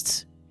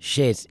best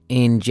shit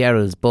in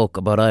Gerald's book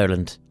about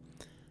Ireland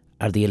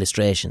are the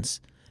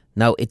illustrations.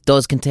 Now, it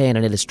does contain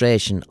an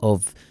illustration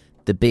of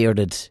the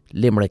bearded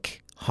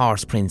Limerick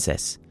horse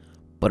princess,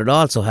 but it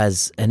also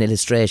has an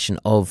illustration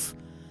of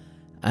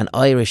an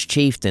Irish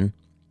chieftain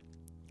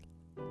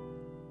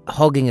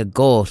hugging a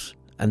goat,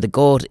 and the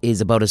goat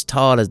is about as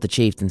tall as the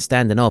chieftain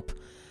standing up,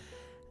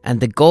 and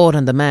the goat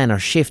and the man are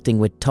shifting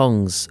with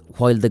tongues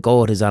while the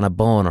goat is on a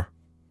boner.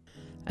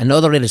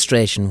 Another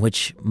illustration,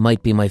 which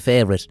might be my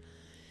favourite,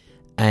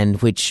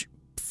 and which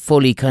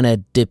fully kind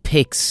of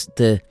depicts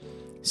the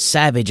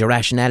savage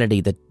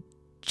irrationality that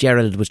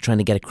Gerald was trying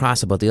to get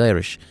across about the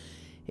Irish,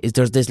 is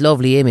there's this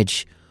lovely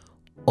image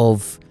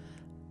of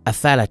a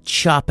fella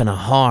chopping a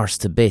horse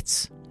to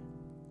bits.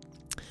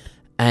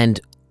 And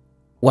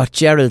what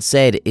Gerald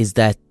said is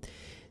that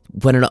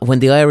when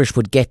the Irish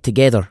would get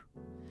together,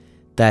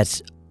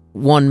 that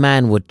one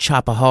man would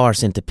chop a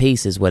horse into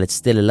pieces while it's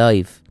still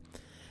alive,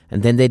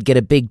 and then they'd get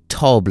a big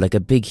tub, like a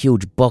big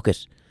huge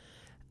bucket,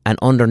 and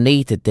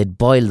underneath it they'd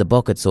boil the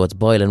bucket so it's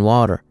boiling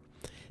water.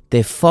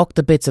 They fuck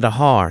the bits of the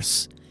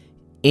horse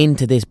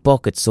into this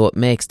bucket so it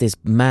makes this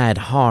mad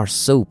horse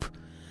soup,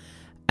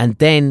 and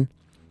then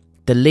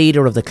the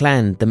leader of the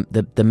clan,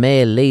 the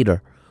male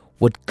leader,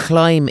 would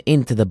climb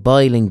into the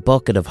boiling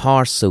bucket of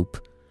horse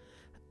soup,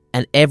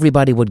 and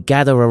everybody would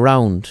gather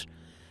around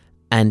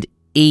and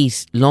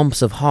eat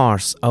lumps of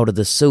horse out of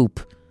the soup,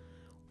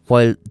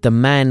 while the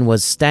man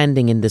was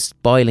standing in this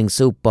boiling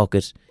soup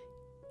bucket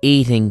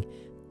eating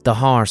the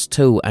horse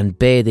too and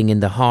bathing in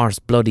the horse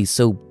bloody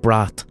soup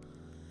broth.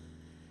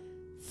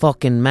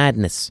 Fucking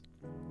madness.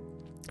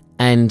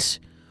 And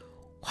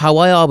how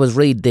I always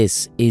read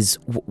this is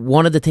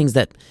one of the things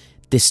that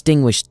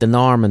distinguished the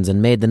Normans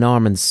and made the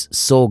Normans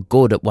so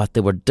good at what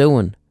they were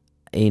doing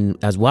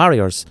as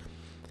warriors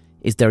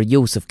is their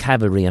use of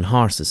cavalry and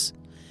horses.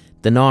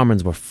 The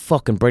Normans were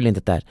fucking brilliant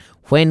at that.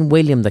 When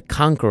William the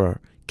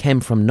Conqueror came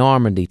from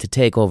Normandy to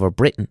take over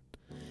Britain,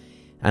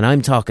 and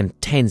I'm talking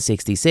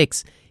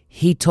 1066,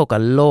 he took a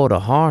load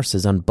of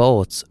horses on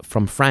boats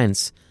from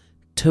France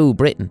to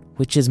Britain,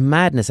 which is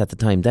madness at the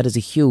time. That is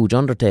a huge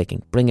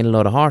undertaking, bringing a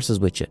load of horses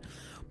with you.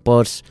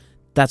 But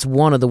that's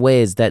one of the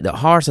ways that the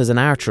horses and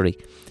archery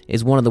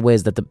is one of the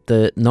ways that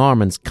the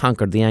Normans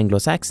conquered the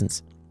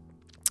Anglo-Saxons.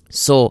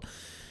 So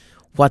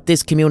what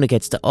this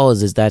communicates to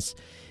us is that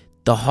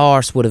the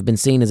horse would have been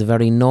seen as a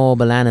very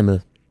noble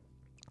animal,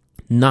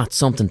 not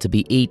something to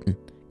be eaten,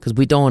 because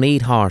we don't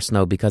eat horse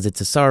now because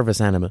it's a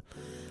service animal.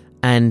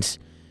 And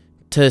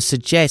to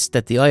suggest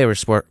that the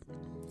Irish were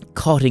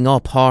cutting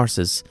up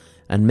horses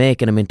and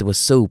making them into a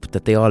soup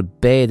that they all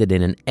bathed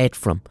in and ate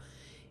from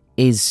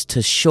is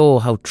to show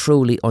how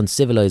truly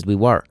uncivilised we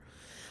were.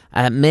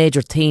 A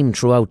major theme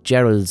throughout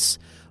Gerald's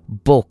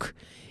book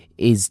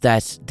is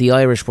that the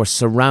Irish were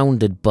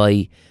surrounded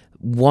by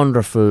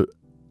wonderful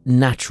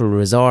natural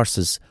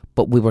resources,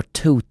 but we were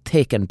too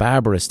thick and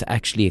barbarous to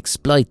actually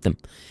exploit them.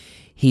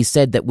 He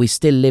said that we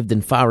still lived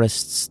in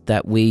forests,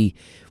 that we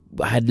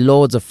had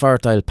loads of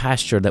fertile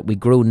pasture that we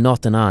grew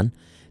nothing on,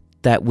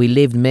 that we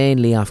lived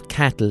mainly off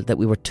cattle, that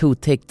we were too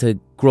thick to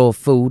grow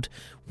food,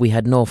 we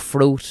had no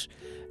fruit.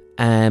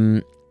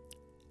 And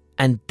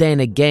then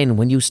again,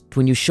 when you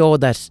show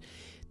that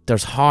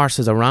there's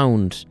horses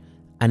around,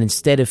 and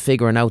instead of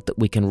figuring out that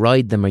we can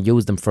ride them or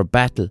use them for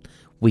battle,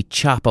 we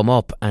chop them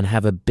up and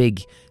have a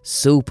big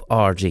soup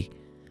orgy.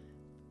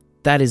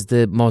 That is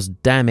the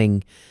most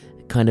damning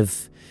kind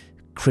of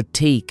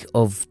critique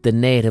of the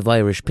native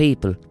Irish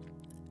people,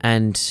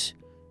 and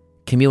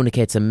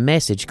communicates a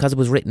message, because it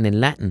was written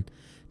in Latin,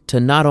 to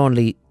not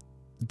only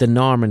the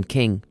Norman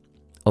King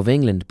of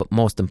England, but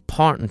most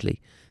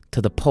importantly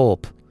to the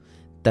Pope,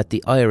 that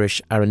the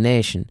Irish are a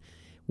nation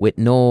with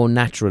no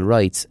natural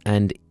rights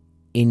and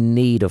in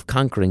need of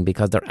conquering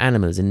because they're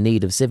animals in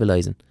need of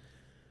civilising.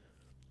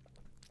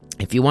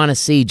 If you want to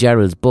see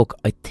Gerald's book,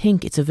 I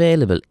think it's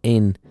available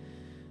in...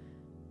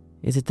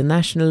 Is it the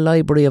National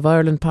Library of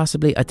Ireland,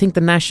 possibly? I think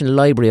the National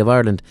Library of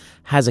Ireland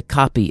has a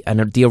copy,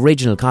 and the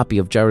original copy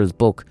of Gerald's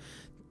book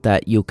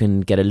that you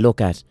can get a look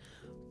at.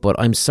 But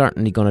I'm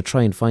certainly going to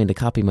try and find a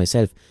copy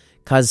myself,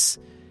 because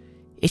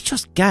it's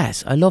just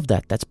gas. I love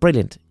that. That's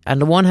brilliant.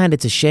 And on the one hand,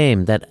 it's a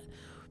shame that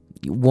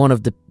one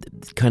of the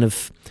kind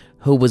of...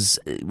 who was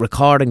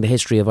recording the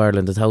history of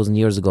Ireland 1,000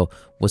 years ago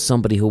was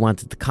somebody who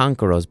wanted to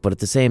conquer us. But at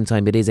the same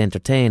time, it is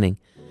entertaining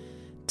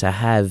to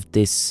have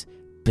this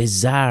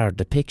bizarre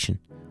depiction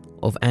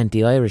of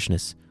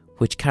anti-Irishness,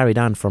 which carried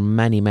on for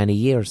many, many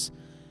years.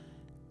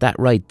 That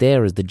right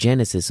there is the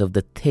genesis of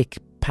the thick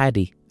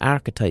paddy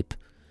archetype.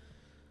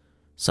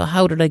 So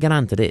how did I get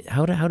onto this?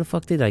 How the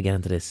fuck did I get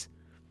into this?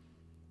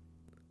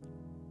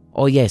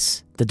 Oh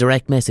yes, the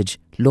direct message.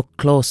 Look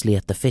closely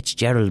at the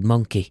Fitzgerald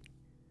monkey.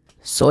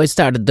 So I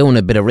started doing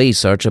a bit of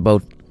research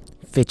about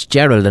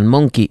Fitzgerald and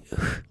monkey,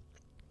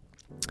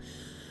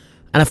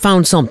 and I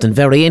found something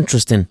very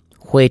interesting,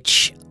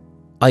 which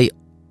I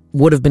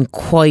would have been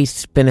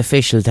quite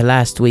beneficial to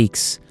last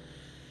week's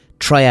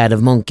triad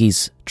of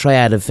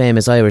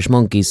famous Irish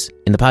monkeys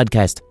in the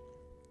podcast.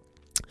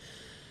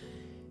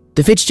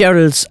 The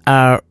Fitzgeralds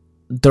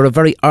they're a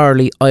very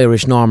early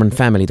Irish Norman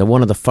family. They're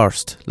one of the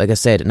first, like I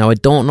said. Now I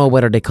don't know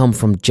whether they come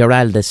from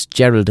Gerald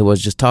who I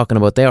was just talking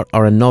about there,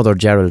 or another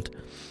Gerald,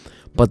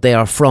 but they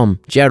are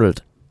from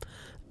Gerald.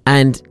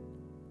 And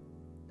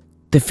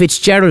the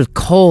Fitzgerald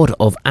coat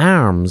of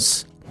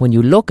arms, when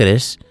you look at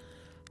it,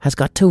 has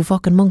got two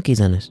fucking monkeys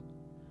in it.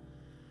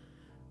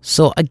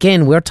 So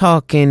again, we're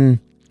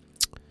talking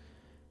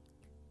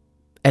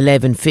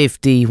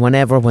 1150, when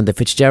the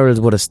Fitzgeralds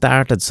would have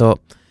started, so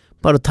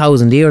about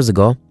 1,000 years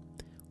ago.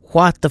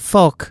 What the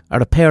fuck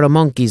are a pair of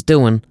monkeys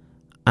doing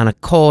on a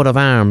coat of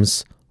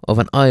arms of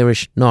an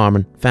Irish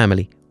Norman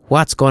family?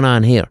 What's going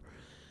on here?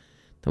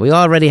 Now, we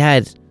already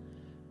had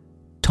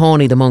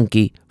Tony the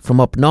monkey from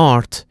up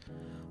north,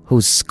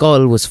 whose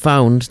skull was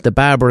found, the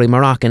Barbary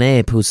Moroccan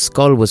ape, whose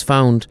skull was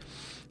found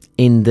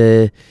in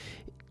the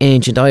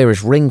ancient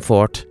Irish ring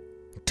fort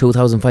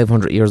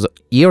 2,500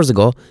 years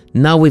ago.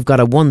 Now we've got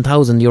a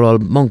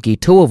 1,000-year-old monkey,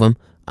 two of them,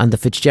 on the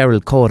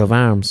Fitzgerald coat of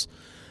arms.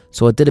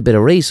 So I did a bit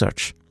of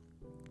research,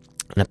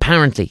 and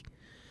apparently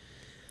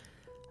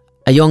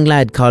a young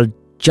lad called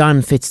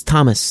John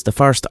Fitzthomas, the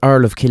first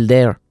Earl of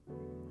Kildare,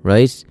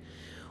 right?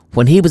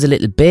 When he was a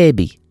little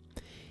baby,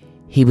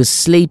 he was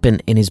sleeping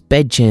in his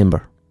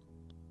bedchamber,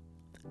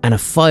 and a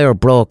fire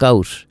broke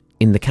out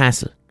in the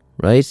castle,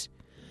 right?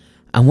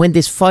 And when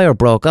this fire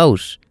broke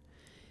out,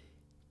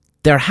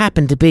 there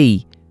happened to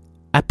be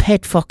a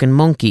pet fucking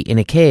monkey in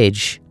a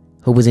cage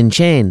who was in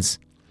chains.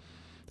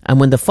 And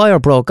when the fire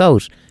broke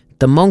out,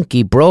 the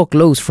monkey broke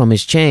loose from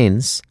his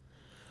chains,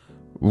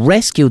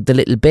 rescued the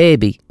little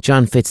baby,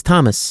 John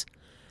Fitzthomas,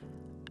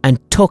 and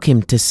took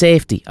him to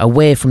safety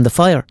away from the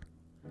fire.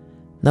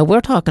 Now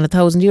we're talking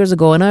 1,000 years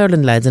ago in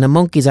Ireland, lads, and a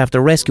monkey's after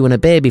rescuing a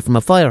baby from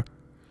a fire.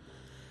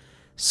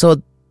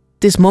 So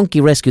this monkey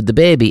rescued the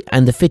baby,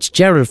 and the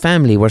Fitzgerald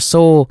family were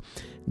so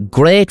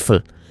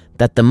grateful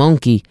that the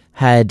monkey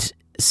had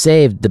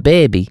saved the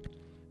baby,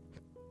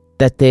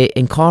 that they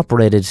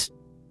incorporated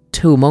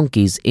 2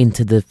 monkeys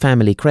into the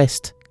family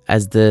crest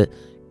as the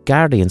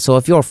guardian. So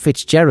if you're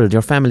Fitzgerald,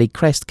 your family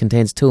crest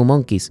contains 2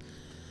 monkeys.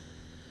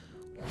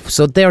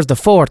 So there's the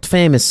 4th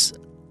famous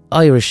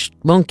Irish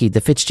monkey,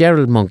 the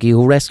Fitzgerald monkey,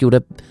 who rescued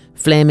a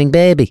flaming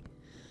baby.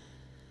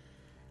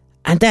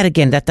 And that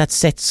again, that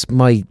sets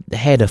my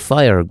head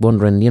afire,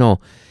 wondering,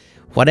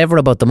 whatever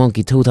about the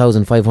monkey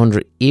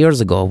 2,500 years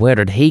ago, where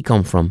did he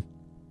come from?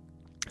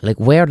 Like,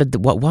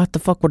 what the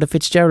fuck were the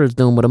Fitzgeralds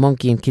doing with a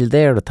monkey in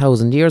Kildare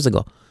 1,000 years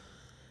ago?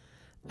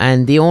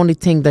 And the only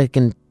thing that I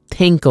can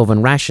think of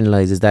and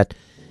rationalise is that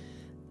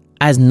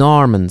as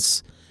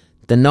Normans,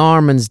 the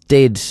Normans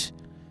did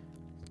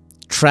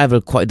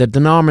travel the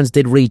Normans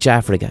did reach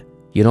Africa,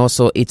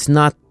 so it's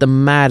not the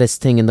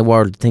maddest thing in the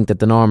world to think that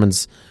the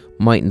Normans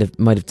might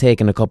have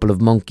taken a couple of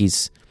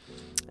monkeys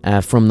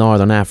from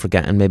Northern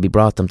Africa and maybe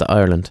brought them to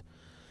Ireland.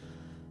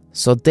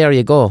 So there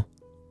you go.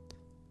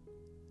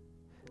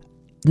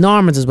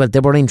 Normans as well, they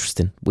were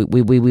interesting.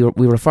 We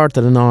refer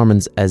to the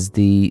Normans as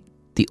the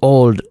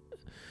old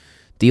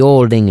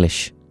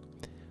English.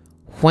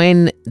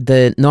 When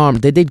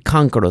they did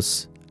conquer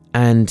us,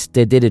 and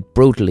they did it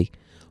brutally,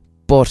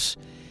 but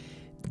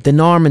the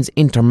Normans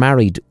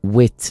intermarried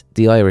with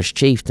the Irish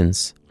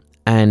chieftains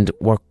and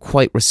were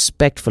quite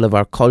respectful of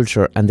our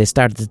culture, and they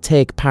started to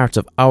take parts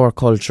of our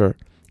culture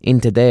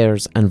into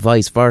theirs and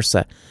vice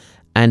versa.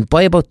 And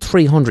by about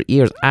 300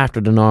 years after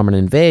the Norman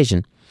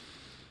invasion,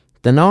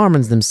 the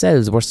Normans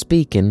themselves were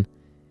speaking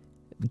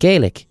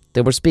Gaelic.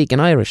 They were speaking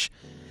Irish.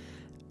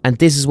 And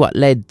this is what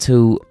led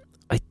to,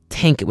 I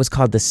think it was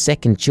called the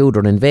Second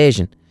Tudor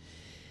Invasion.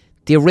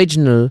 The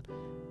original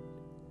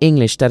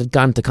English that had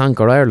gone to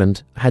conquer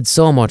Ireland had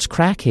so much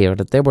crack here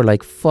that they were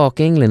like, fuck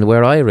England,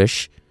 we're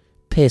Irish,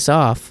 piss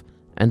off.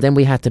 And then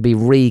we had to be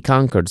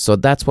reconquered. So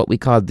that's what we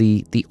call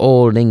the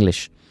Old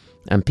English.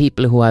 And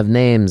people who have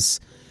names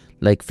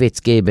like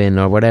Fitzgibbon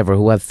or whatever,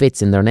 who have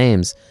Fitz in their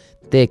names,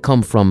 they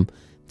come from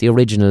the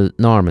original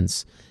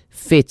Normans.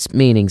 Fitz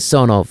meaning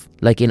son of,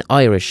 like in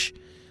Irish,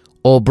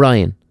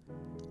 O'Brien,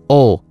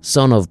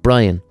 son of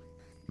Brian,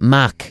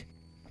 Mac,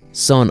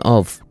 son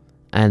of.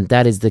 And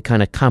that is the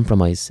kind of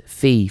compromise.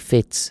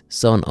 Fitz,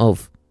 son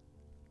of.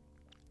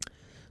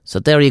 So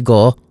there you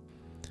go.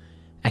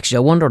 Actually,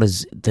 I wonder,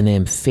 does the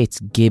name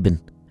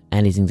Fitzgibbon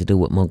anything to do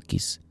with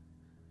monkeys?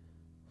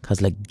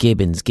 Because like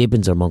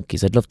gibbons are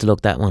monkeys. I'd love to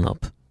look that one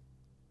up.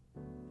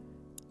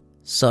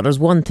 So there's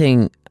one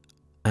thing,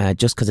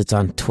 just because it's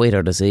on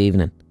Twitter this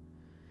evening,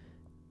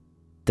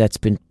 that's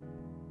been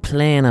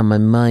playing on my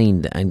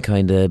mind and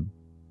kind of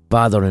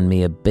bothering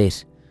me a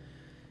bit.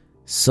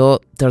 So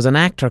there's an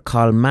actor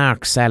called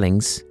Mark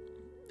Sallings.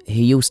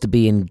 He used to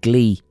be in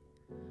Glee,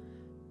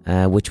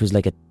 which was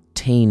like a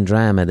teen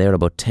drama there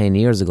about 10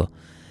 years ago.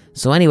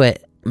 So anyway,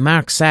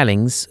 Mark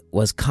Sallings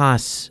was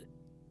caught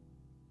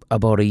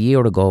about a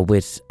year ago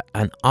with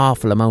an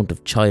awful amount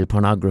of child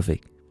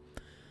pornography.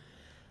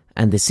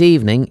 And this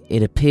evening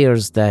it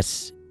appears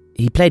that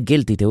he pled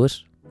guilty to it,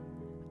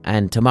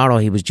 and tomorrow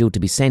he was due to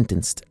be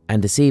sentenced.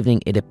 And this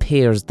evening it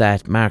appears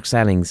that Mark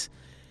Sallings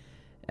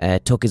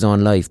took his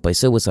own life by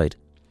suicide.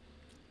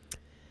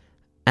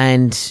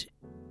 And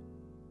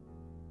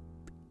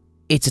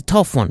it's a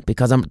tough one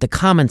because the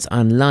comments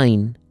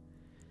online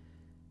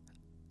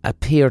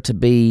appear to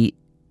be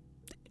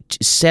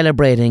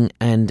celebrating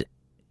and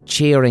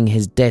cheering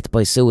his death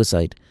by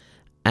suicide,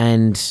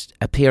 and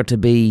appear to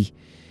be,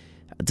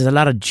 there's a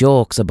lot of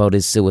jokes about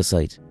his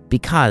suicide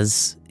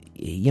because,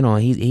 he's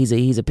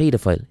a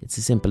paedophile. It's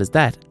as simple as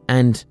that.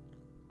 And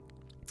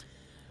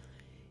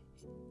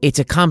it's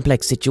a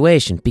complex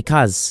situation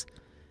because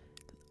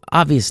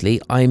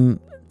obviously I'm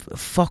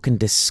fucking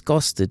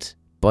disgusted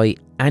by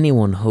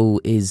anyone who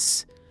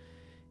is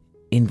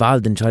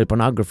involved in child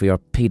pornography or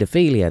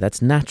paedophilia.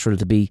 That's natural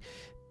to be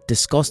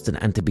disgusted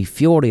and to be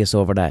furious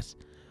over that.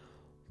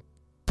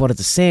 But at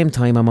the same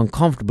time, I'm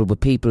uncomfortable with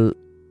people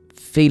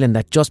feeling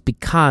that just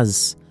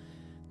because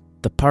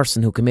the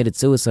person who committed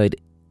suicide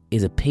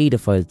is a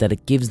paedophile, that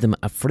it gives them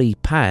a free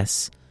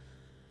pass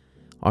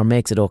or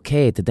makes it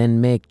okay to then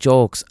make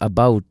jokes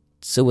about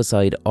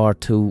suicide or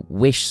to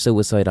wish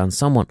suicide on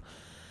someone.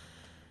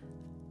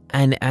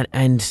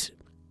 And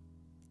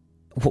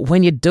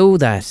when you do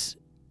that,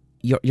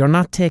 you're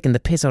not taking the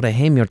piss out of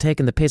him, you're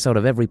taking the piss out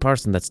of every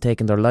person that's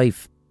taken their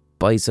life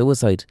by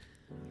suicide.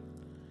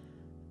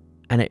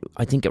 And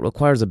I think it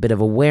requires a bit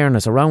of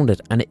awareness around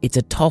it. And it's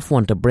a tough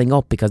one to bring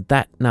up because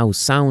that now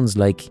sounds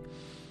like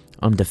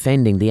I'm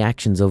defending the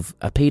actions of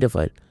a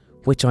paedophile,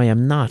 which I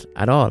am not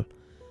at all.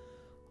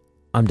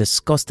 I'm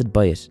disgusted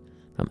by it.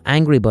 I'm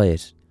angry by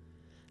it.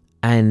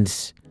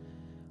 And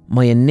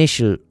my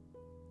initial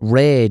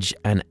rage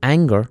and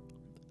anger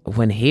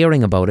when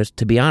hearing about it,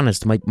 to be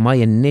honest, my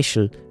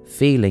initial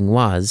feeling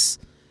was,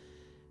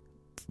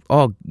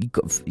 oh,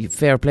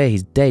 fair play,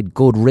 he's dead,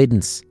 good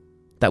riddance.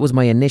 That was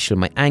my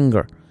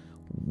anger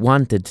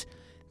wanted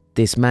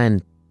this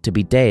man to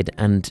be dead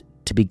and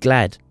to be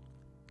glad.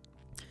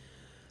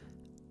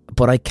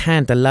 But I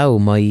can't allow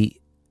my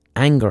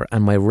anger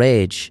and my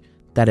rage,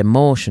 that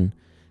emotion,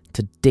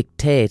 to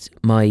dictate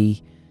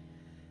my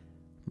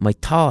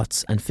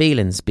thoughts and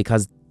feelings,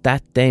 because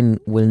that then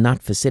will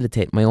not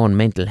facilitate my own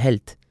mental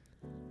health.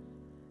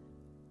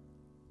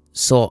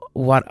 So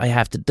what I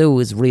have to do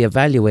is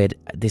reevaluate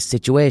this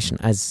situation,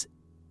 as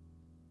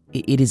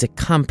it is a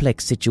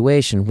complex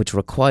situation which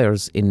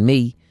requires in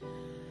me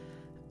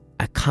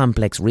a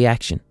complex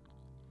reaction.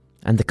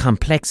 And the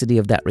complexity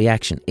of that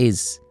reaction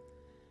is,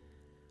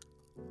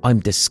 I'm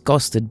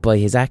disgusted by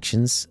his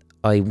actions.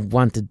 I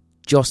wanted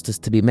justice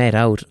to be made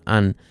out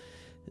on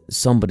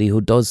somebody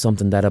who does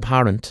something that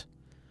abhorrent.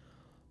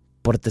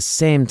 But at the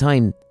same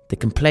time, the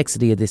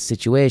complexity of this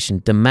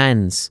situation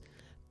demands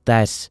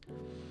that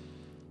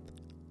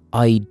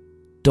I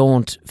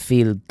don't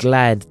feel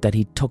glad that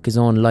he took his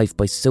own life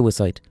by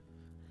suicide.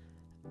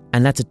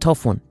 And that's a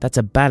tough one. That's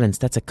a balance.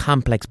 That's a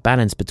complex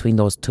balance between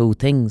those two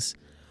things.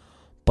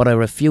 But I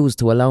refuse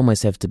to allow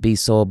myself to be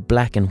so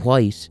black and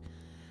white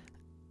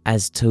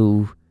as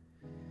to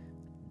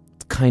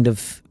kind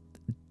of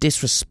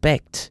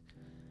disrespect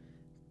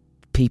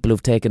people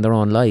who've taken their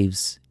own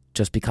lives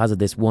just because of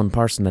this one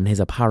person and his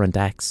abhorrent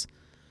acts.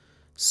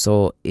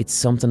 So it's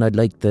something I'd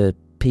like the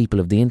people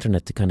of the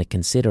internet to kind of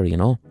consider, you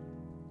know.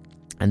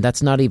 And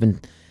that's not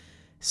even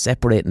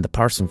separating the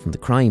person from the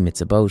crime.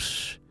 It's about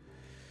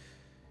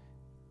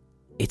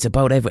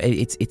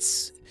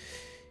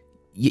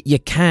you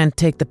can't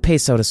take the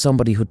piss out of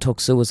somebody who took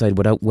suicide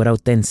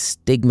without then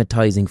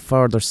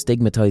further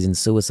stigmatizing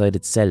suicide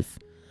itself.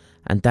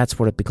 And that's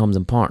where it becomes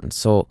important.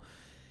 So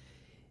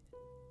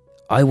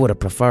I would have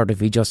preferred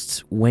if he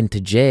just went to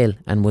jail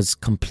and was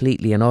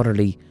completely and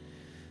utterly...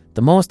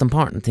 The most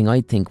important thing,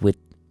 I think, with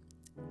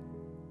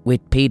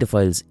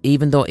paedophiles,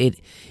 even though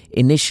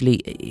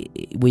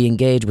initially we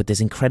engage with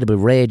this incredible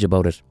rage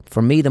about it,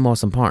 for me the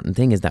most important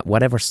thing is that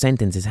whatever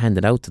sentence is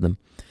handed out to them,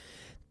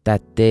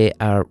 that they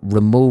are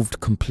removed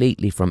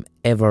completely from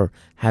ever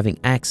having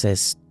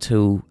access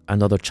to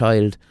another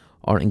child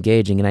or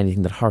engaging in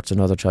anything that hurts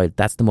another child.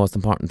 That's the most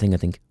important thing, I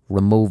think.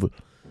 Removal.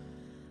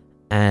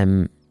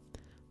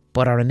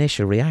 But our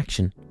initial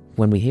reaction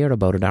when we hear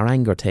about it, our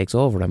anger takes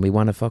over and we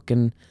want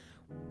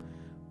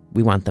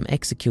them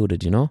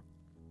executed, you know.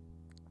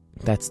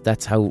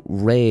 That's how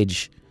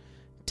rage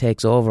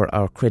takes over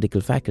our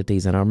critical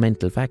faculties and our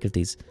mental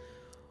faculties.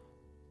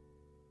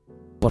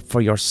 But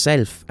for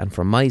yourself and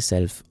for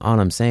myself, all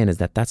I'm saying is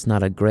that that's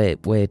not a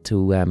great way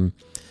to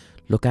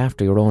look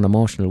after your own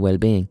emotional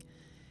well-being.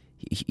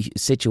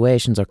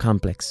 Situations are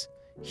complex.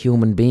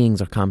 Human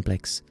beings are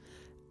complex.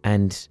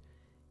 And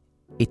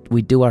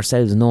we do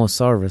ourselves no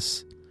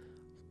service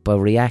by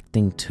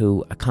reacting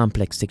to a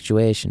complex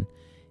situation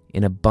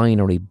in a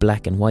binary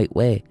black and white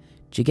way.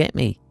 Do you get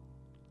me?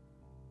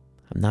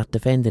 I'm not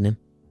defending him.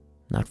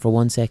 Not for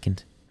 1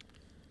 second.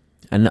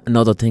 And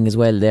another thing as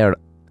well there,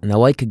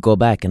 now I could go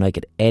back and I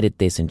could edit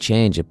this and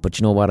change it, but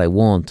you know what, I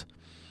won't.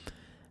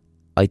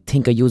 I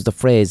think I used the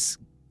phrase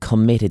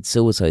committed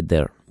suicide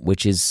there,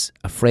 which is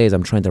a phrase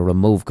I'm trying to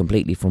remove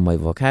completely from my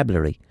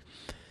vocabulary.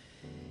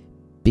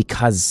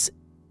 Because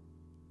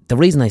the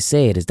reason I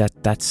say it is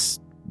that that's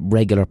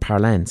regular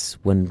parlance.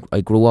 When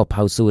I grew up,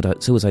 how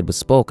suicide was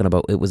spoken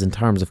about, it was in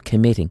terms of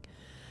committing.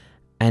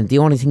 And the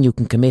only thing you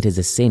can commit is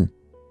a sin.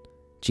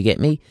 Do you get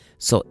me?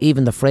 So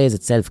even the phrase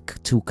itself,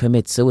 to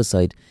commit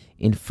suicide,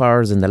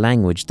 infers in the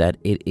language that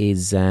it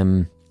is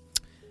a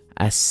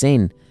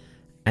sin.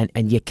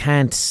 And you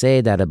can't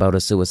say that about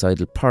a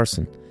suicidal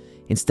person.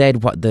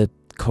 Instead, what the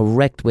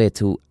correct way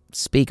to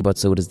speak about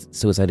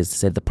suicide is to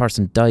say the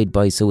person died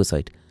by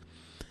suicide.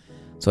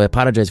 So I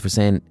apologise for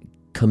saying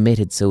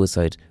committed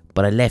suicide,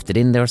 but I left it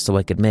in there so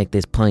I could make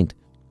this point.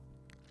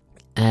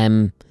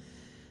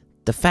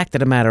 The fact of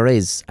the matter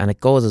is, and it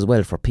goes as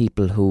well for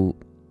people who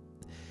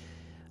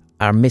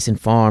are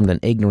misinformed and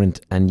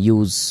ignorant and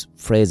use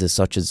phrases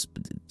such as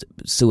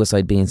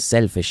suicide being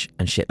selfish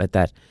and shit like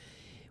that.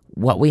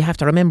 What we have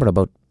to remember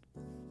about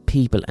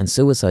people and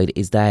suicide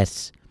is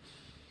that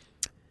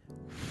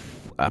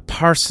a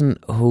person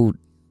who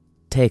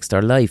takes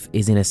their life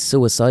is in a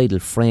suicidal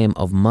frame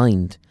of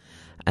mind,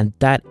 and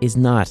that is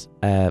not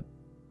a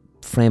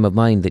frame of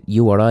mind that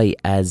you or I,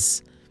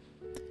 as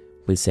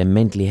we'll say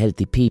mentally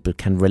healthy people,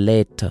 can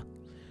relate to.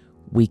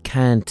 We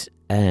can't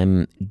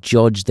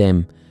judge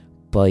them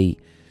by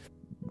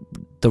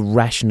the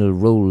rational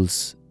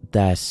rules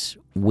that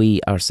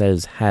we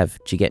ourselves have.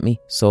 Do you get me?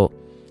 So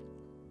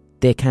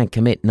they can't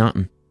commit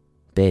nothing,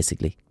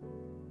 basically.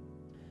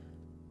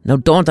 Now,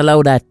 don't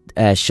allow that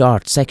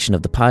short section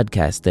of the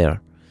podcast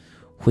there,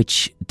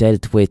 which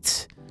dealt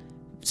with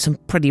some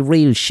pretty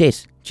real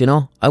shit. Do you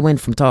know? I went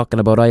from talking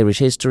about Irish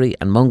history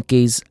and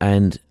monkeys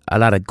and a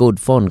lot of good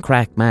fun,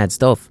 crack, mad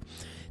stuff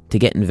to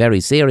getting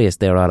very serious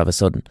there all of a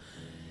sudden.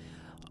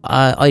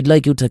 I'd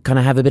like you to kind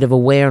of have a bit of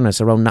awareness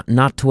around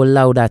not to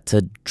allow that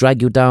to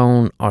drag you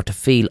down or to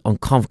feel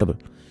uncomfortable,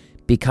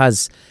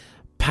 because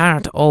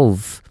part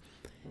of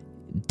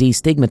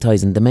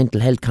destigmatising the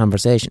mental health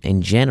conversation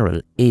in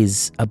general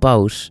is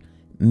about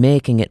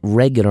making it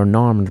regular,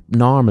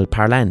 normal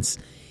parlance.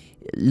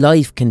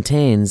 Life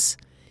contains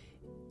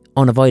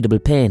unavoidable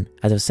pain,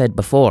 as I've said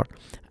before.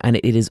 And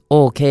it is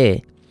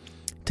okay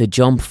to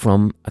jump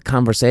from a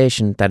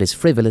conversation that is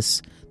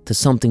frivolous to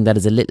something that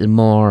is a little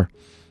more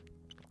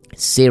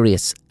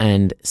serious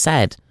and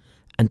sad.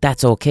 And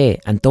that's okay.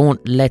 And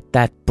don't let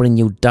that bring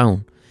you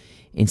down.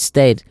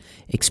 Instead,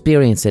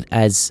 experience it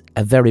as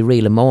a very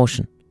real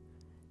emotion.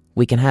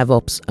 We can have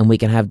ups and we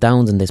can have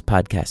downs in this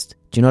podcast.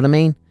 Do you know what I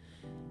mean?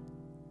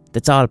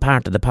 That's all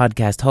part of the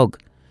podcast hug.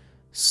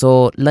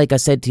 So, like I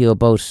said to you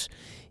about,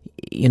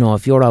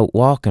 if you're out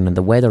walking and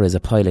the weather is a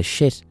pile of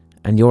shit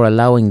and you're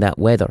allowing that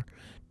weather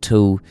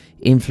to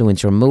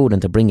influence your mood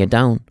and to bring you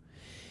down,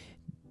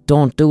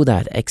 don't do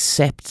that.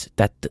 Accept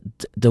that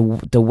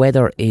the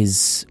weather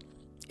it's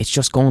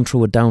just going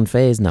through a down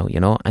phase now,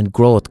 and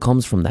growth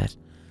comes from that.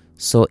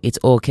 So it's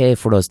okay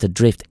for us to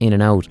drift in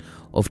and out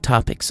of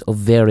topics of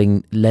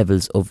varying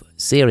levels of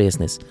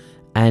seriousness.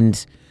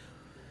 And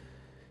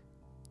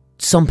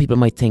some people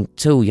might think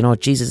too,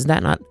 Jesus, is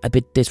that not a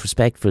bit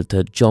disrespectful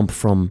to jump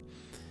from,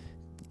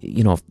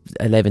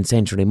 11th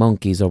century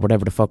monkeys or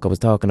whatever the fuck I was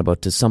talking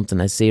about to something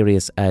as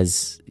serious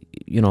as,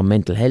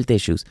 mental health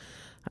issues?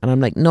 And I'm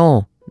like,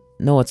 no,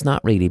 it's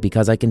not really,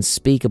 because I can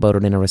speak about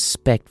it in a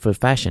respectful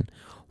fashion.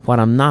 What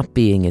I'm not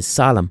being is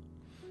solemn,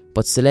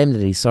 but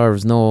solemnity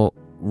serves no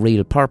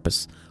real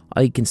purpose.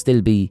 I can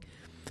still be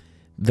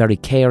very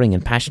caring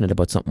and passionate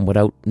about something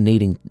without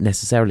needing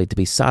necessarily to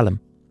be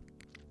solemn.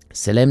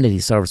 Solemnity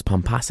serves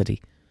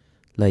pomposity,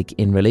 like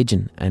in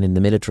religion and in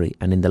the military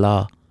and in the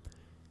law.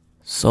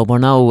 So we're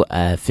now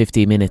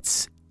 50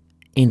 minutes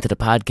into the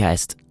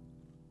podcast,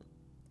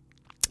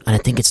 and I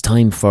think it's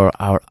time for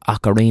our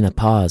ocarina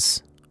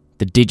pause,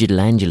 the digital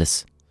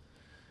angelus.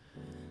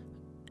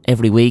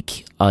 Every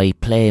week I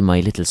play my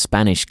little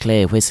Spanish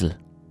clay whistle,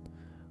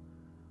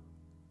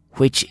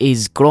 which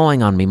is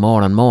growing on me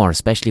more and more,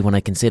 especially when I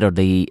consider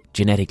the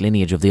genetic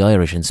lineage of the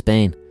Irish in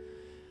Spain.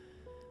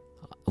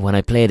 When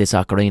I play this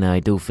ocarina, I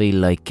do feel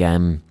like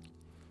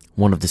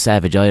one of the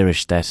savage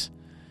Irish that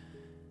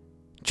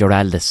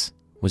Geraldus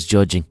was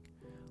judging.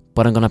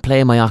 But I'm going to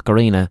play my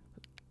ocarina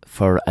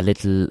for a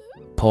little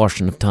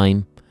portion of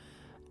time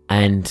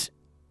and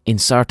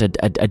insert a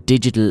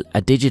digital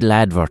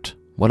advert.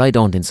 Well, I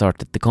don't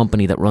insert it. The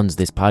company that runs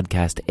this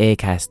podcast,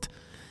 Acast,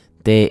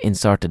 they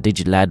insert a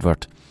digital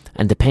advert.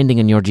 And depending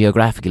on your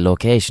geographical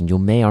location, you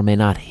may or may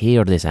not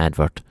hear this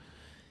advert.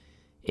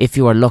 If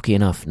you are lucky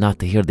enough not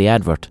to hear the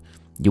advert,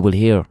 you will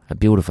hear a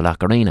beautiful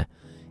ocarina.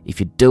 If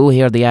you do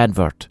hear the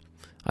advert,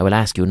 I will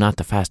ask you not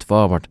to fast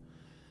forward,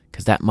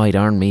 because that might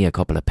earn me a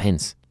couple of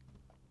pence.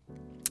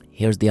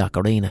 Here's the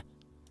ocarina.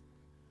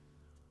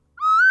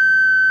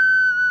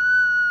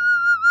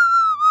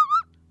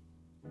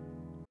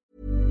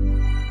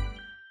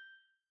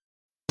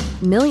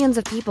 Millions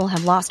of people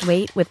have lost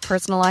weight with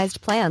personalized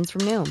plans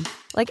from Noom.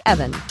 Like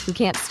Evan, who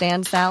can't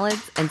stand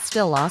salads and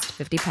still lost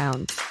 50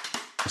 pounds.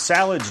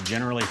 Salads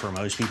generally for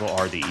most people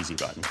are the easy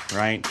button,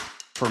 right?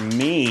 For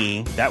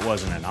me, that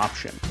wasn't an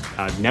option.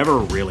 I never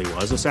really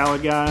was a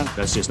salad guy.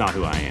 That's just not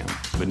who I am.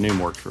 But Noom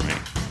worked for me.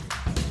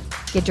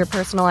 Get your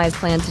personalized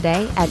plan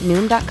today at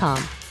Noom.com.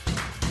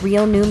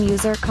 Real Noom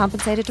user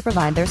compensated to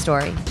provide their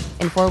story.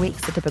 In 4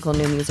 weeks, the typical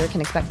Noom user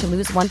can expect to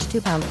lose 1 to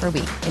 2 pounds per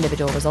week.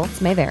 Individual results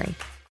may vary.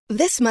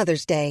 This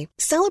Mother's Day,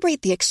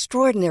 celebrate the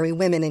extraordinary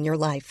women in your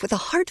life with a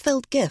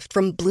heartfelt gift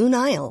from Blue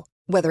Nile.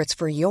 Whether it's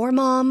for your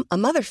mom, a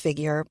mother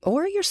figure,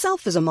 or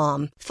yourself as a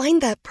mom,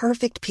 find that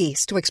perfect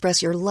piece to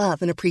express your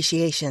love and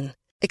appreciation.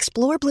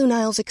 Explore Blue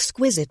Nile's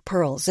exquisite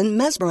pearls and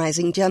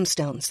mesmerizing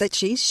gemstones that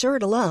she's sure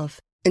to love.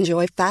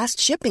 Enjoy fast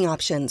shipping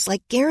options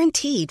like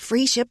guaranteed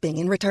free shipping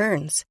and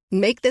returns.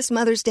 Make this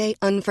Mother's Day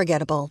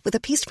unforgettable with a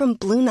piece from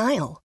Blue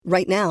Nile.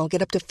 Right now,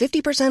 get up to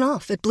 50%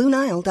 off at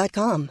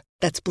BlueNile.com.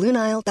 That's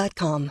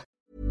BlueNile.com.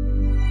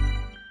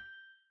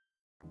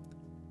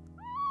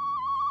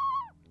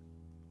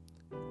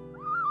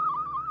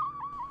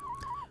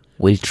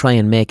 We'll try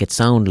and make it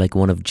sound like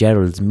one of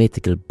Gerald's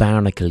mythical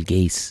barnacle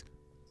geese.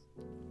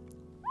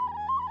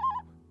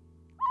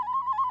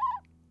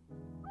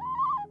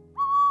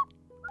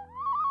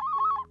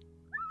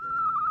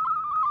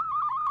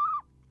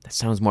 That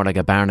sounds more like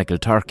a barnacle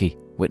turkey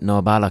with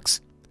no bollocks.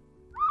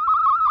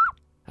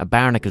 A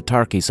barnacle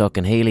turkey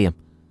sucking helium.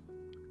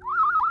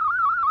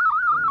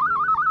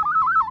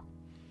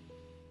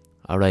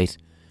 Alright,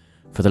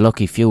 for the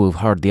lucky few who've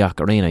heard the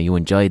ocarina, you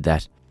enjoyed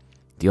that.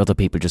 The other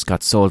people just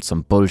got sold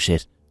some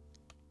bullshit.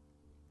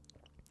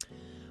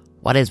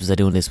 What else was I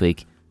doing this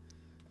week?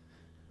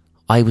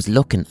 I was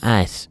looking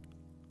at,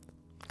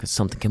 because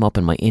something came up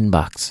in my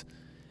inbox.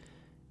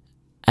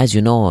 As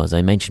you know, as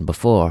I mentioned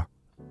before,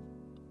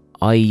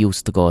 I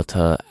used to go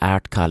to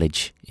art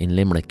college in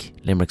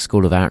Limerick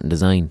School of Art and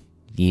Design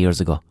years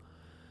ago.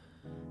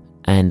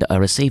 And I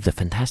received a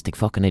fantastic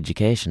fucking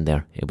education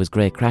there. It was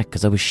great crack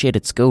because I was shit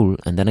at school,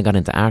 and then I got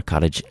into art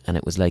college and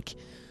it was like,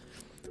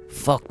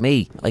 fuck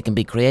me, I can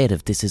be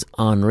creative, this is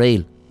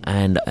unreal.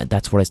 And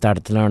that's where I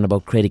started to learn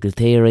about critical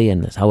theory,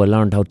 and that's how I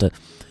learned how to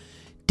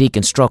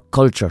deconstruct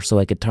culture so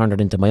I could turn it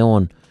into my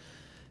own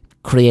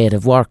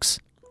creative works.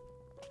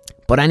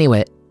 But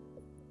anyway,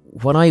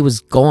 when I was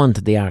going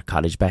to the art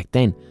college back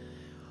then,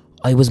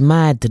 I was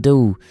mad to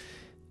do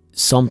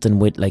something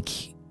with like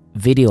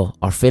video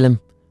or film,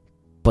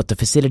 but the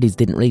facilities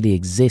didn't really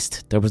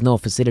exist. There was no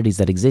facilities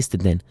that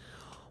existed then.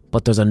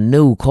 But there's a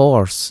new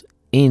course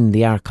in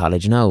the art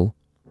college now,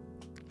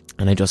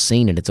 and I just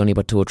seen it. It's only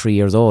about 2 or 3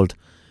 years old,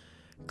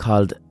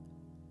 called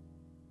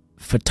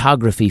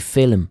Photography,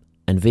 Film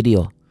and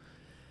Video.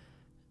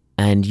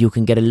 And you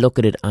can get a look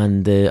at it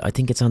on I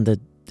think it's on the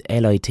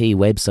LIT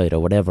website or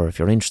whatever if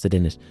you're interested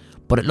in it.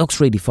 But it looks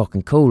really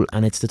fucking cool,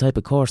 and it's the type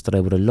of course that I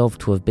would have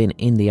loved to have been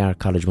in the art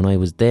college when I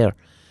was there.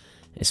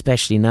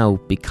 Especially now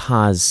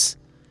because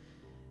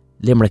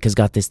Limerick has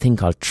got this thing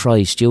called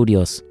Tri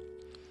Studios.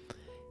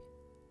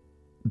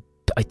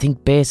 I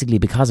think basically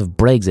because of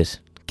Brexit,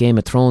 Game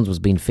of Thrones was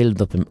being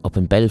filmed up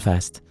in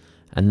Belfast,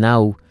 and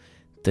now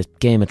the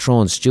Game of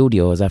Thrones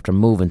studio is after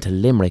moving to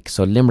Limerick.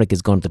 So Limerick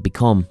is going to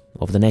become,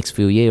 over the next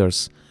few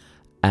years,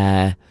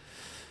 our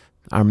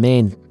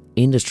main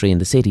industry in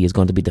the city is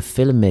going to be the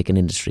filmmaking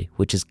industry,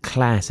 which is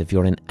class if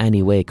you're in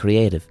any way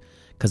creative,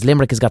 because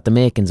Limerick has got the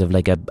makings of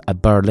like a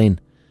Berlin.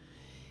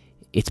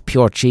 It's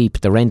pure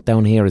cheap. The rent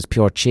down here is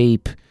pure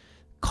cheap.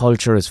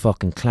 Culture is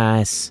fucking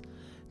class.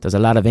 There's a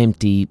lot of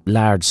empty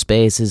large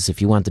spaces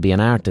if you want to be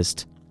an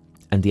artist.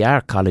 And the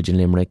art college in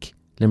Limerick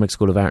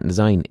School of Art and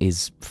Design,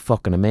 is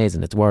fucking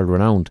amazing. It's world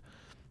renowned,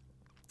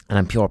 and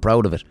I'm pure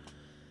proud of it.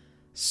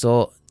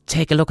 So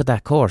take a look at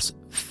that course,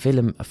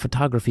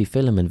 photography,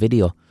 film and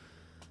video,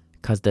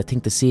 because I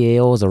think the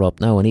CAOs are up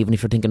now, and even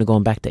if you're thinking of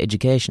going back to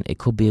education, it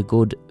could be a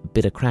good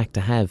bit of crack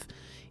to have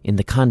in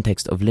the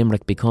context of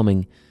Limerick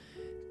becoming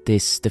the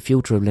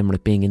future of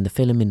Limerick being in the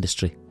film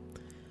industry.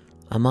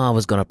 I'm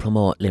always going to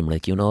promote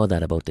Limerick, you know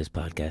that about this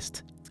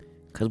podcast,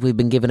 because we've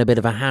been given a bit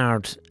of a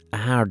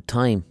hard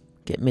time,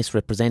 get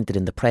misrepresented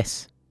in the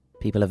press.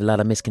 People have a lot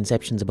of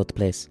misconceptions about the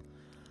place.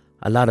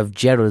 A lot of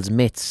Gerald's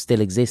myths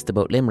still exist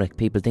about Limerick.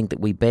 People think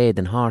that we bathe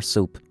in horse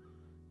soup,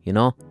 you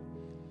know?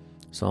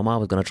 So I'm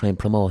always going to try and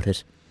promote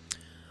it.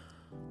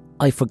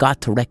 I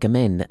forgot to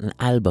recommend an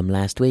album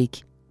last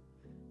week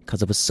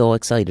because I was so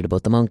excited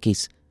about the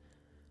Monkees.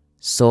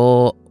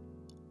 So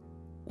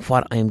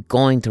what I'm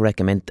going to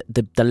recommend,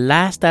 the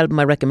last album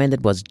I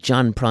recommended was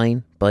John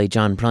Prine by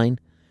John Prine,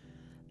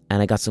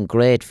 and I got some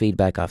great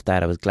feedback off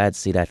that. I was glad to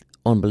see that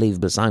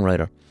unbelievable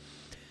songwriter.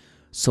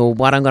 So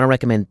what I'm going to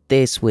recommend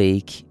this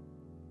week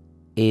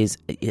is,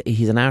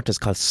 he's an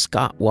artist called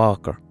Scott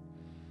Walker.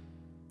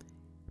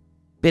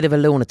 Bit of a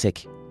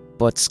lunatic,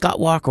 but Scott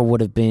Walker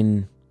would have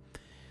been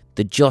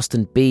the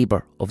Justin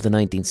Bieber of the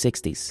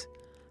 1960s.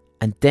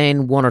 And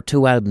then 1 or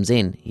 2 albums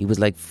in, he was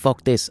like,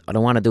 fuck this, I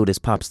don't want to do this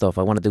pop stuff,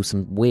 I want to do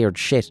some weird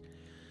shit.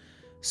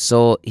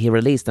 So he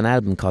released an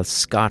album called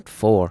Scott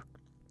 4,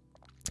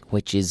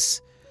 which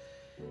is,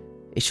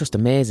 it's just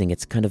amazing.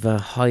 It's kind of a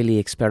highly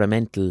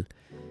experimental,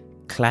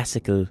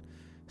 classical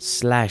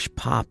 /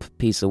 pop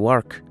piece of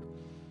work.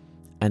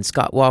 And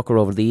Scott Walker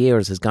over the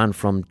years has gone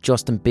from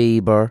Justin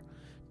Bieber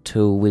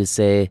to, we'll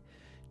say,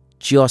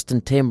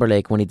 Justin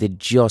Timberlake when he did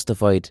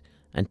Justified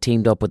and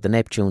teamed up with the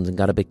Neptunes and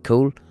got a bit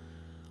cool.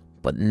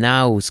 But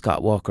now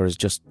Scott Walker has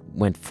just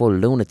went full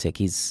lunatic.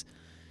 His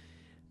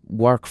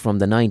work from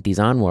the 90s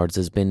onwards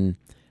has been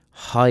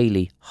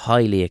highly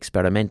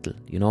experimental.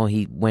 You know,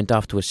 he went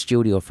off to a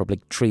studio for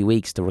like 3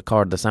 weeks to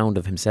record the sound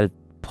of himself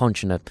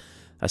punching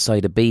a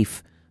side of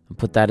beef and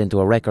put that into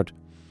a record.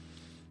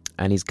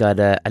 And he's got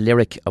a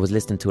lyric I was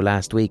listening to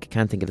last week. I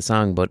can't think of the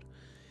song, but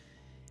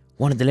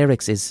one of the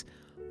lyrics is,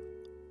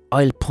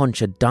 I'll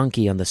punch a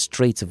donkey on the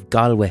streets of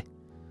Galway.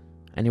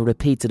 And he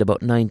repeats it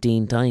about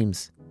 19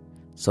 times.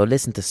 So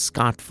listen to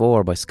Scott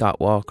 4 by Scott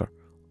Walker.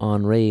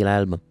 Unreal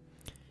album.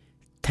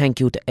 Thank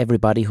you to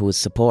everybody who is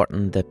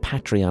supporting the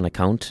Patreon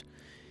account.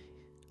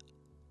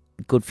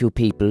 Good few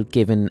people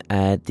giving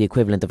the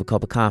equivalent of a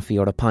cup of coffee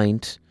or a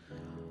pint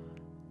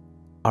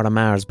or a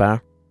Mars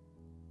bar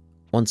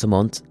once a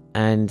month.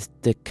 And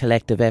the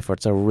collective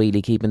efforts are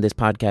really keeping this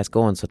podcast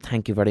going. So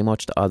thank you very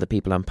much to all the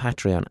people on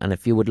Patreon. And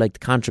if you would like to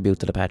contribute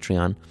to the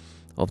Patreon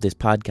of this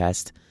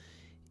podcast,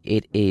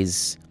 it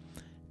is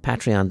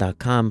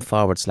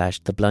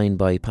patreon.com/The Blind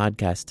Boy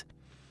Podcast.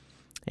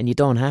 And you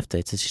don't have to.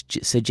 It's a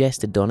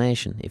suggested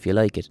donation if you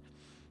like it.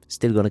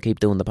 Still going to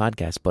keep doing the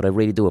podcast, but I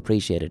really do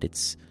appreciate it.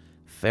 It's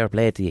fair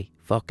play to you.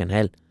 Fucking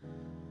hell.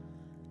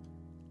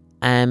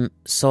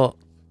 So,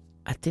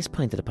 at this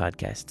point of the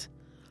podcast,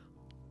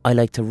 I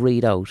like to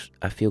read out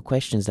a few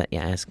questions that you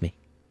ask me.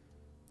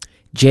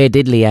 Jay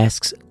Diddley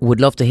asks,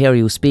 would love to hear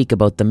you speak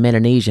about the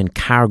Melanesian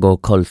cargo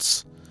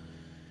cults.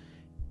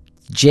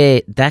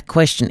 Jay, that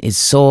question is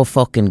so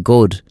fucking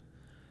good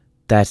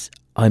that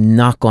I'm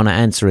not going to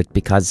answer it,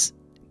 because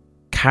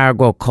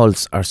cargo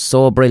cults are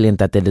so brilliant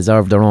that they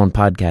deserve their own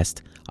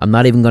podcast. I'm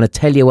not even going to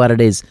tell you what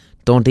it is.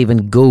 Don't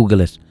even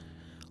Google it.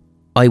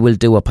 I will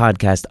do a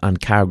podcast on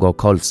cargo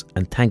cults,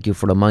 and thank you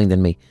for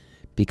reminding me,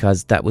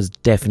 because that was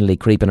definitely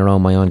creeping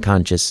around my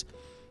unconscious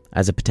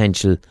as a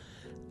potential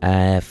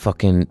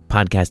fucking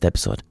podcast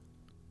episode.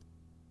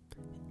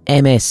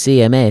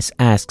 MSCMS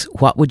asks,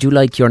 what would you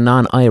like your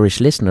non-Irish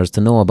listeners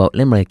to know about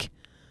Limerick?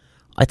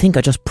 I think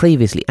I just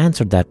previously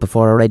answered that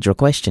before I read your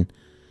question,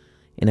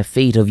 in a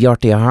feat of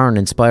Yorty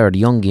Ahern-inspired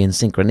Jungian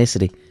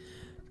synchronicity.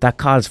 That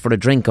calls for a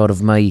drink out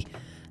of my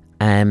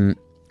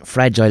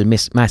fragile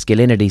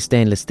masculinity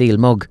stainless steel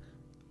mug.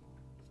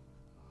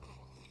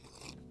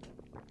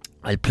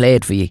 I'll play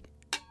it for you.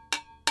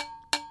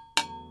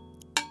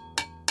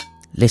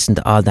 Listen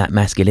to all that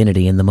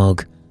masculinity in the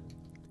mug.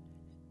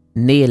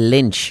 Neil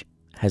Lynch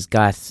has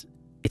got...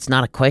 It's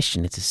not a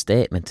question, it's a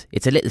statement.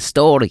 It's a little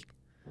story.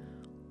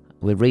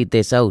 We'll read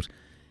this out.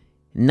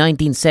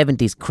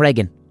 1970s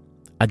Cregan.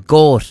 A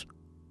goat.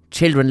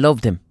 Children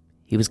loved him.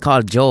 He was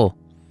called Joe.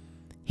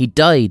 He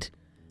died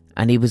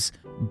and he was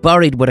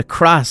buried with a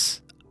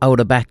cross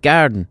out of back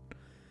garden.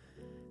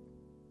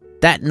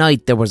 That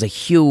night there was a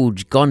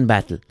huge gun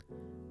battle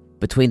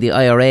between the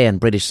IRA and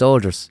British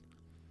soldiers.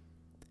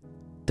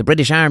 The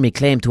British Army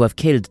claimed to have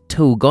killed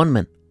 2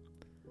 gunmen.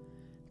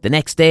 The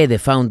next day they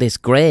found this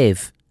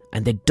grave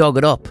and they dug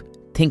it up,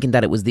 thinking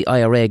that it was the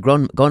IRA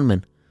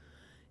gunman.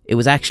 It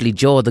was actually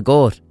Joe the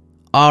goat.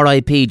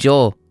 R.I.P.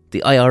 Joe,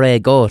 the IRA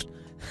goat.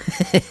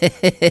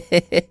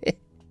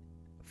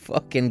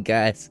 Fucking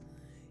gas.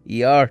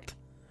 Yart.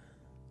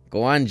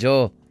 Go on,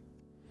 Joe.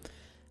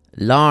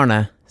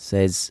 Lorna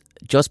says,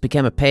 just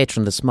became a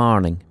patron this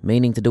morning,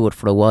 meaning to do it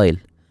for a while.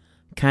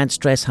 Can't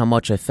stress how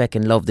much I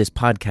feckin' love this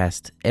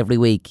podcast. Every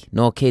week,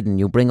 no kidding,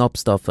 you bring up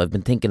stuff I've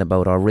been thinking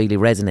about or really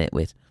resonate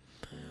with.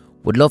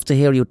 Would love to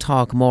hear you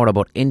talk more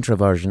about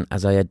introversion,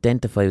 as I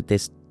identify with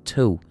this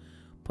too.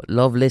 But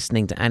love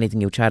listening to anything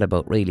you chat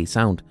about, really.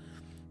 Sound.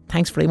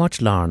 Thanks very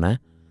much,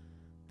 Lorna.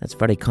 That's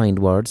very kind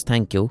words,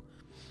 thank you.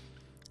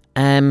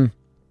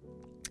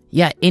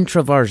 Yeah,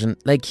 introversion,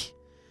 like,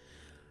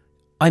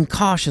 I'm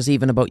cautious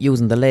even about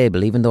using the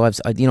label, even though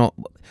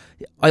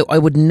I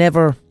would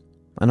never,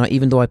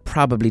 even though I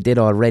probably did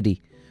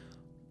already,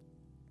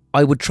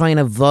 I would try and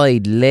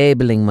avoid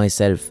labelling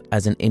myself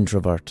as an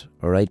introvert,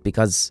 alright?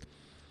 Because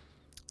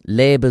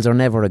labels are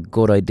never a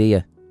good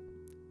idea,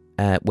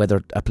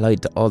 whether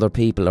applied to other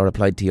people or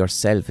applied to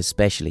yourself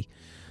especially.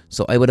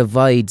 So I would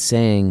avoid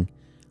saying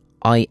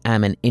I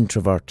am an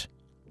introvert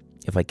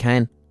if I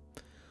can.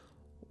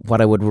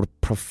 What I would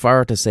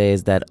prefer to say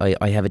is that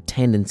I have a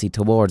tendency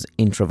towards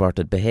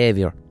introverted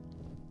behaviour.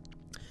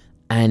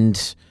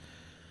 And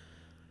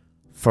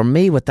for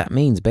me, what that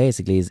means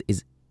basically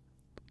is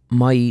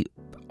I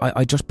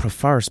just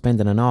prefer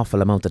spending an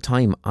awful amount of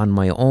time on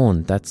my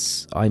own.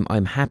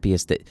 I'm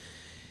happiest that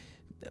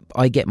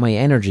I get my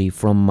energy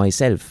from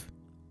myself,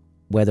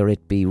 whether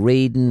it be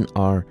reading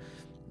or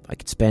I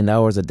could spend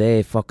hours a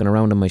day fucking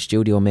around in my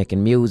studio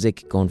making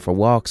music, going for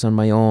walks on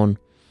my own.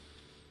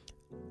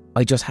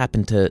 I just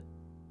happen to...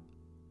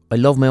 I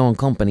love my own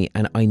company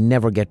and I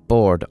never get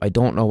bored. I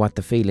don't know what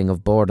the feeling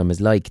of boredom is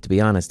like, to be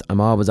honest.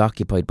 I'm always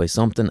occupied by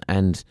something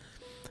and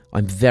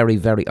I'm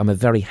a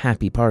very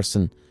happy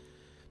person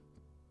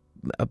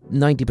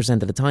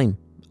 90% of the time.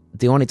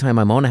 The only time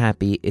I'm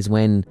unhappy is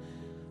when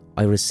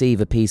I receive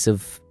a piece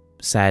of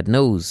sad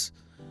news.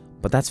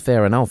 But that's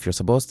fair enough. You're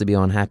supposed to be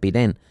unhappy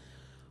then.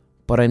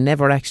 But I'm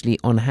never actually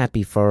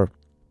unhappy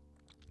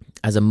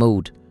as a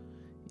mood.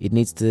 I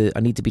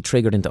need to be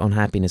triggered into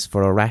unhappiness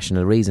for a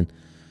rational reason.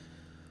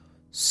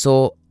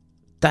 So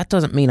that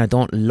doesn't mean I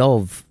don't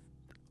love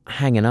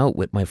hanging out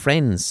with my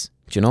friends,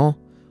 do you know?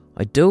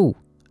 I do.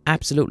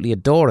 Absolutely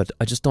adore it.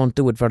 I just don't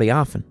do it very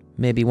often.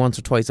 Maybe once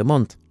or twice a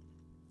month.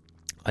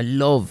 I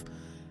love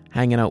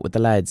hanging out with the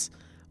lads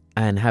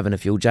and having a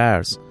few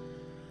jars.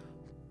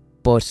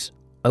 But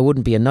I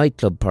wouldn't be a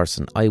nightclub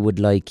person. I would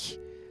like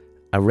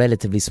a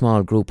relatively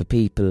small group of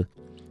people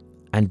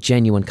and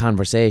genuine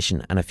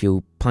conversation and a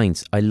few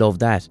pints. I love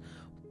that.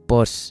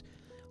 But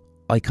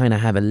I kind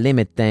of have a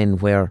limit then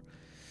where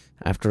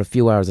after a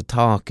few hours of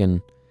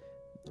talking,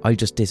 I'll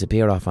just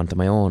disappear off onto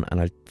my own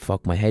and I'll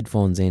fuck my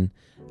headphones in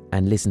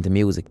and listen to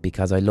music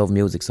because I love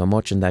music so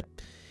much, and that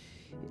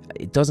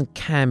it doesn't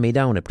calm me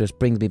down, it just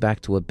brings me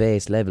back to a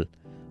base level.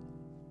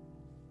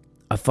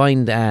 I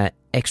find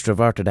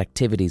extroverted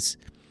activities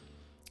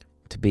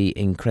to be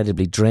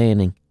incredibly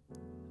draining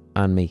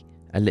on me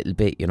a little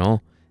bit, you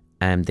know.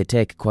 They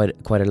take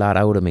quite a lot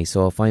out of me.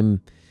 So if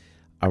I'm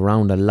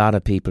around a lot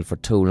of people for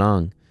too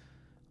long,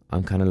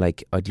 I'm kind of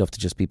like, I'd love to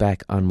just be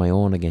back on my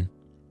own again.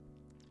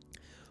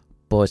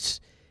 But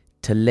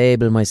to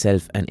label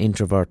myself an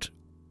introvert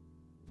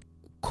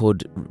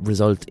could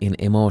result in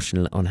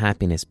emotional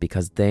unhappiness,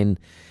 because then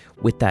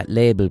with that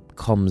label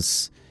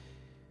comes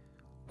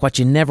what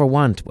you never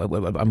want.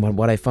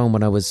 What I found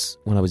when I was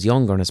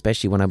younger, and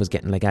especially when I was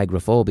getting like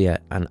agoraphobia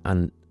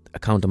and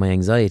account of my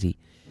anxiety,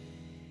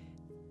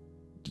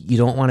 you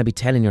don't want to be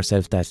telling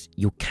yourself that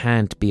you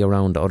can't be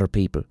around other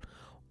people,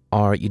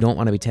 or you don't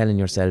want to be telling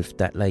yourself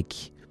that, like,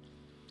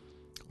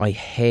 I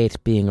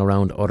hate being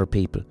around other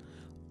people,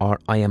 or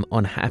I am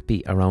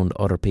unhappy around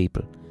other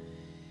people.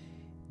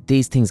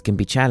 These things can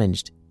be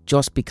challenged.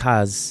 Just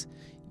because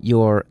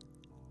you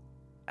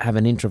have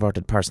an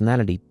introverted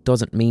personality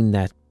doesn't mean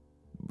that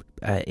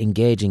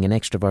engaging in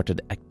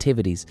extroverted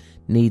activities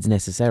needs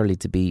necessarily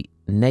to be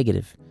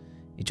negative.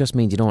 It just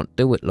means you don't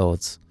do it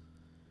loads.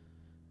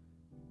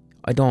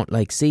 I don't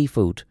like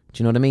seafood.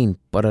 Do you know what I mean?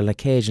 But I'll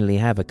occasionally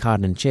have a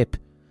cod and chip.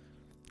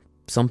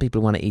 Some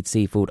people want to eat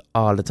seafood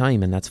all the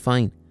time, and that's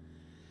fine.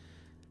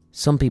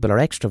 Some people are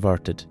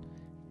extroverted.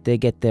 They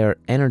get their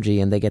energy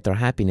and they get their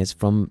happiness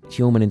from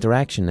human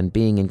interaction and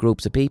being in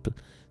groups of people.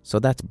 So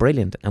that's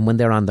brilliant. And when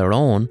they're on their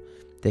own,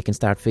 they can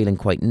start feeling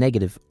quite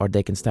negative, or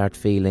they can start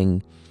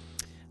feeling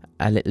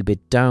a little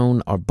bit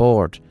down or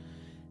bored.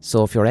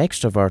 So if you're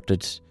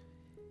extroverted,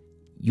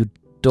 you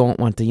don't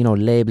want to,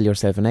 label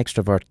yourself an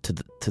extrovert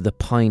to the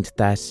point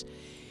that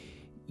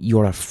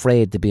you're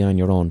afraid to be on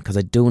your own. Because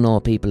I do know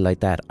people like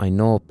that. I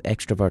know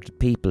extroverted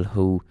people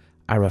who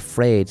are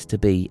afraid to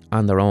be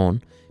on their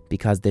own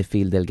because they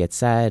feel they'll get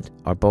sad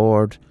or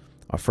bored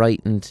or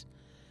frightened.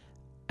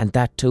 And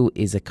that too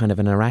is a kind of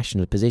an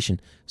irrational position.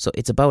 So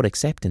it's about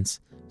acceptance.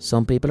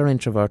 Some people are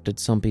introverted,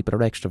 some people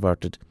are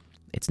extroverted.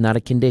 It's not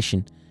a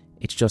condition.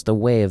 It's just a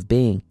way of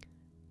being,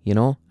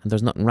 and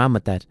there's nothing wrong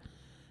with that.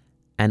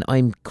 And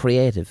I'm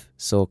creative,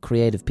 so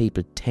creative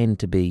people tend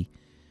to be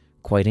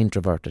quite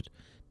introverted.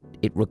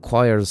 It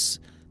requires,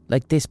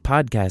 like this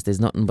podcast is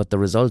nothing but the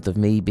result of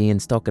me being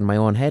stuck in my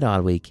own head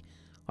all week.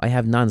 I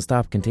have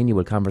non-stop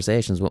continual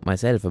conversations with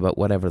myself about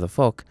whatever the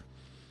fuck.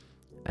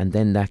 And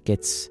then that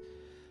gets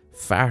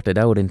farted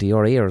out into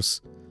your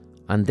ears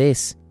on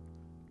this.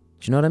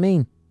 Do you know what I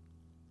mean?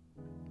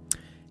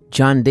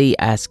 John D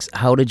asks,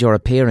 how did your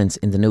appearance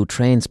in the new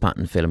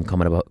Trainspotting film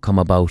come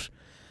about?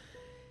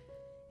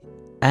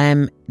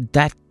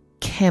 That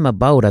came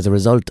about as a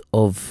result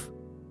of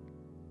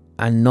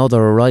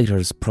another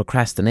writer's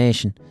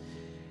procrastination.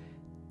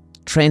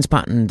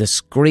 Trainspotting, the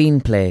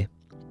screenplay,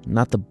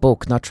 not the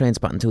book, not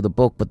Trainspotting 2 the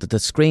book, but the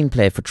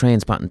screenplay for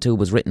Trainspotting 2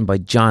 was written by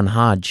John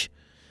Hodge,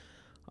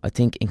 I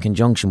think in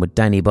conjunction with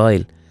Danny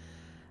Boyle.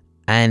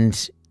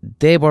 And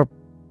they were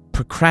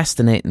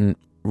procrastinating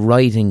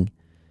writing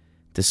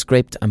the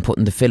script and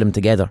putting the film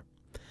together.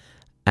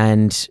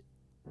 And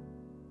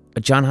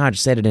John Hodge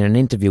said it in an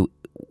interview,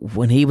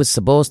 when he was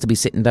supposed to be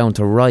sitting down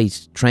to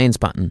write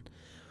Trainspotting,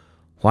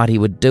 what he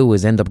would do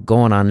is end up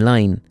going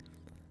online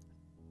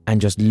and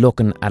just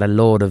looking at a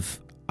load of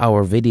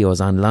our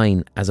videos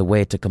online as a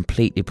way to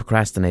completely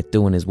procrastinate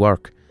doing his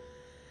work.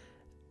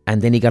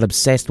 And then he got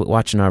obsessed with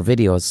watching our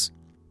videos.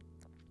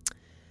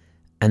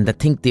 And I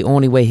think the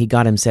only way he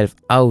got himself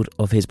out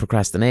of his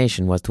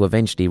procrastination was to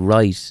eventually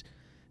write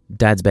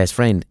Dad's Best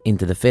Friend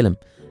into the film.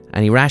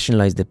 And he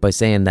rationalised it by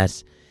saying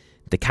that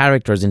the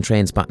characters in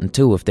Trainspotting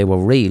 2, if they were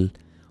real,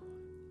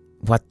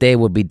 what they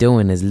would be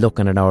doing is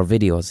looking at our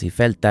videos. He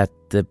felt that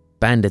the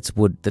bandits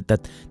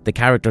that the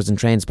characters in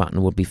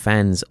Trainspotting would be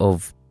fans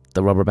of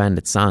the Rubber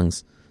Bandits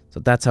songs. So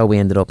that's how we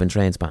ended up in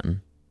Trainspotting.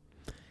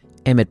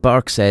 Emmett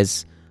Burke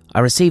says, I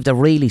received a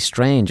really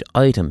strange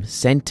item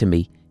sent to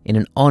me in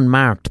an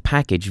unmarked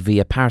package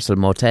via Parcel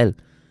Motel.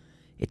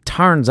 It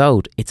turns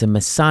out it's a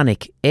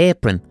Masonic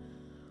apron.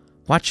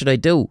 What should I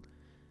do?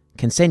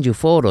 Can send you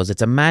photos.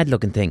 It's a mad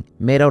looking thing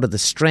made out of the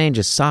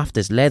strangest,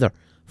 softest leather.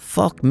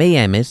 Fuck me,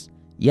 Emmett.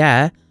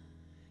 Yeah.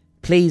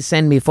 Please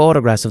send me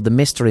photographs of the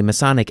mystery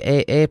Masonic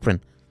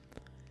apron.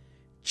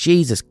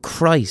 Jesus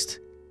Christ.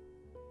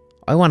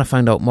 I want to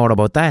find out more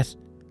about that.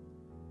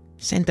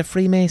 Sent the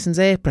Freemasons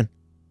apron.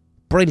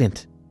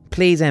 Brilliant.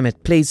 Please,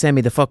 Emmett, please send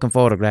me the fucking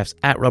photographs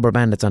at Rubber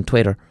Bandits on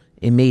Twitter.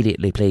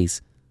 Immediately,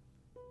 please.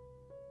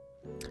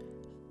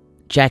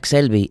 Jack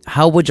Selby,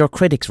 how would your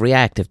critics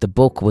react if the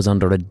book was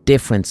under a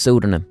different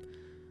pseudonym?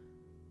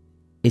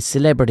 Is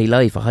Celebrity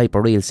Life a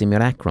hyper-real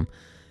simulacrum?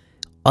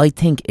 I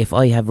think if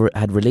I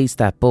had released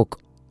that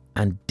book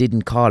and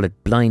didn't call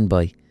it Blind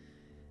Boy,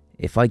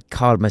 if I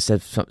called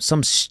myself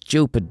some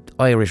stupid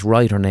Irish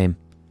writer name,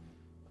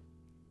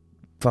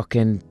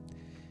 fucking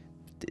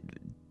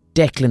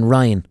Declan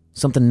Ryan,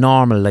 something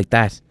normal like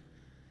that,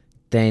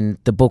 then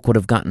the book would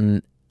have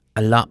gotten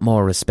a lot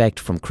more respect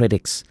from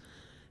critics.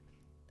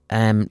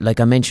 Like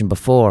I mentioned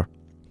before,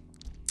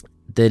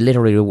 the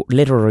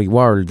literary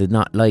world did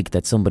not like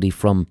that somebody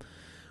from,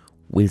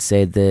 we'll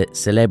say, the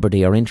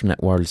celebrity or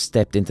internet world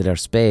stepped into their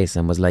space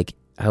and was like,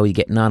 how are you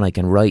getting on? I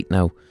can write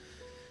now.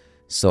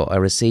 So I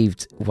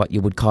received what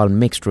you would call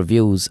mixed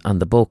reviews on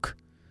the book,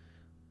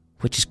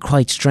 which is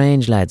quite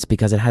strange, lads,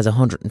 because it has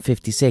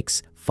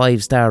 156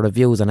 5-star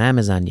reviews on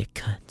Amazon, you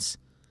cunts.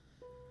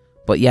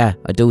 But yeah,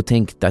 I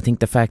think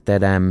the fact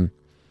that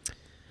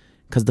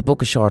because the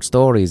book of short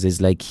stories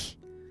is like,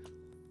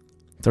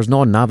 there's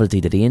no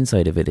novelty to the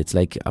inside of it. It's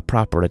like a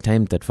proper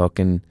attempt at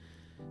fucking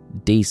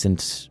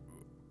decent,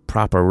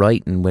 proper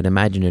writing with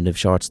imaginative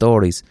short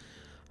stories.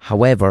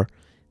 However,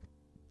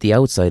 the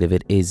outside of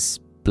it is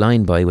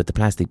Blind Boy with the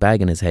plastic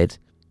bag in his head,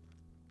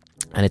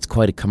 and it's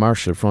quite a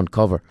commercial front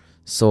cover.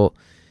 So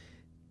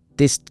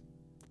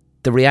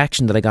the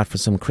reaction that I got from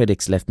some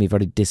critics left me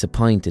very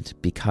disappointed,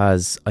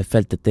 because I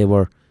felt that they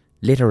were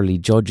literally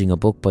judging a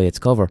book by its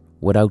cover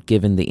without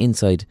giving the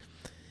inside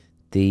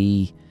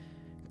the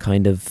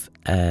kind of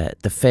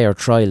the fair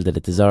trial that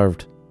it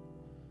deserved.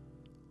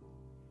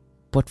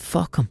 But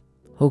fuck 'em,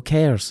 who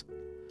cares?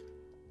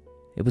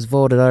 It was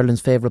voted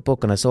Ireland's favourite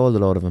book and I sold a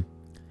load of them.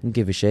 I don't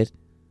give a shit.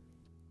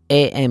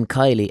 A.M.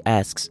 Kiley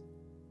asks,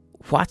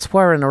 what's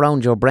whirring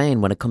around your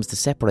brain when it comes to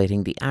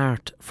separating the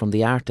art from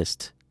the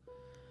artist?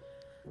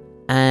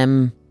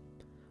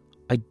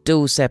 I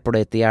do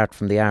separate the art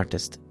from the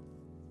artist.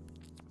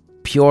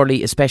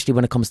 Purely, especially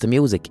when it comes to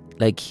music.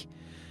 Like,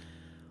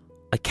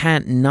 I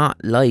can't not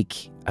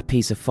like a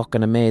piece of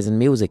fucking amazing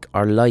music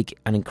or like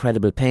an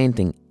incredible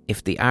painting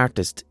if the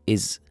artist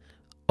is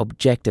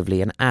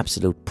objectively an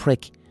absolute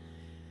prick.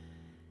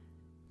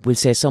 We'll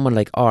say someone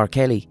like R.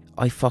 Kelly.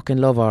 I fucking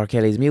love R.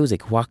 Kelly's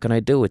music. What can I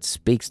do? It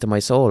speaks to my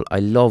soul. I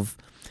love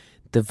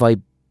the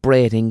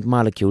vibrating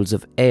molecules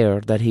of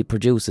air that he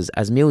produces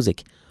as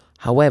music.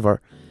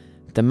 However,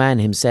 the man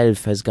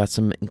himself has got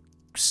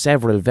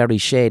several very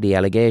shady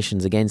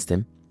allegations against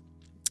him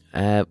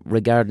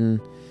regarding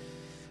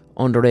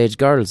underage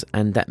girls,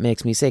 and that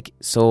makes me sick.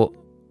 So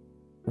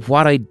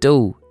what I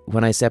do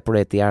when I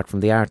separate the art from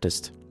the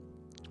artist,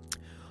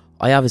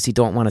 I obviously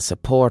don't want to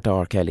support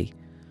R. Kelly,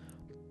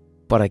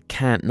 but I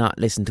can't not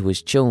listen to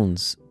his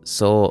tunes.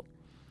 So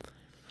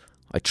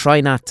I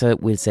try not to,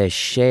 we'll say,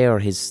 share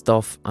his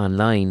stuff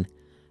online.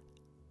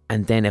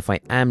 And then if I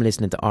am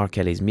listening to R.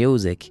 Kelly's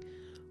music,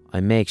 I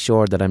make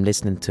sure that I'm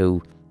listening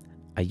to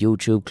a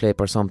YouTube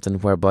clip or something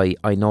whereby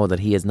I know that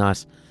he is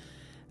not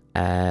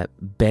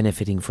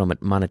benefiting from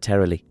it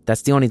monetarily.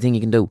 That's the only thing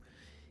you can do.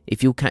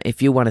 If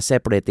you want to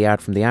separate the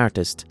art from the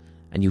artist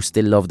and you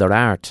still love their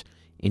art,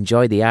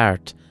 enjoy the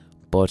art,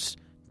 but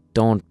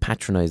don't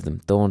patronise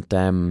them. Don't,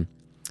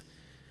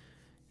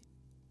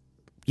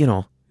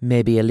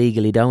 maybe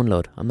illegally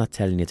download. I'm not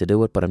telling you to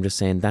do it, but I'm just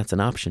saying that's an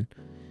option.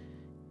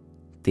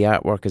 The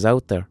artwork is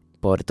out there,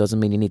 but it doesn't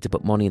mean you need to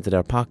put money into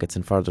their pockets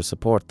and further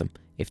support them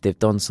if they've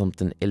done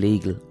something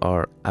illegal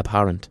or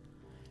abhorrent.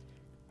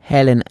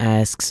 Helen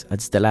asks,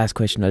 that's the last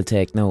question I'll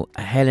take now.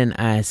 Helen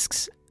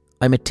asks,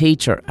 I'm a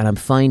teacher and I'm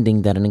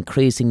finding that an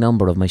increasing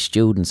number of my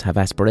students have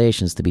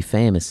aspirations to be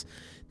famous.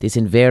 This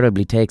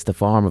invariably takes the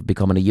form of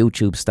becoming a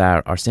YouTube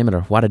star or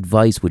similar. What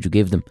advice would you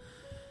give them?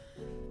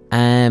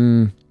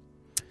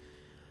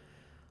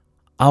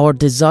 Our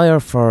desire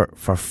for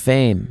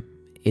fame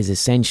is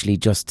essentially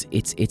just,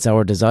 it's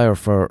our desire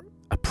for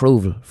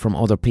approval from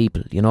other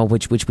people,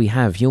 which we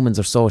have. Humans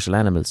are social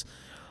animals.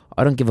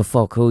 I don't give a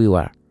fuck who you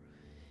are.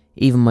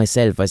 Even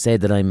myself, I say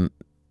that I'm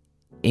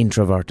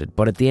introverted,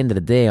 but at the end of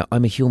the day,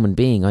 I'm a human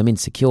being. I'm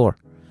insecure.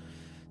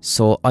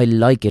 So I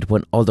like it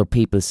when other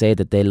people say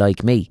that they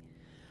like me.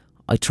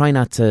 I try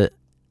not to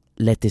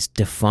let this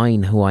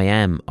define who I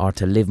am or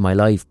to live my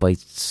life by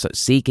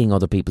seeking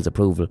other people's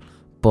approval,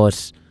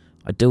 but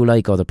I do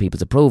like other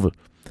people's approval.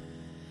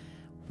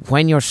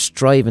 When you're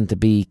striving to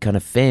be kind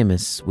of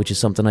famous, which is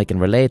something I can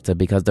relate to,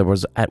 because there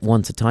was at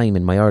once a time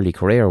in my early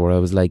career where I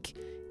was like,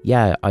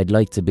 yeah, I'd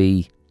like to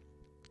be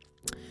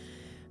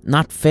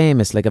not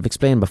famous, like I've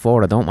explained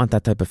before. I don't want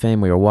that type of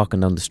fame where you're walking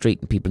down the street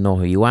and people know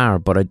who you are,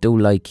 but I do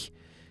like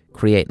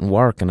creating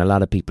work and a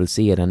lot of people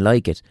see it and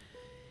like it.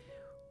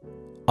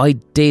 I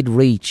did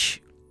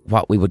reach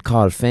what we would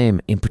call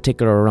fame, in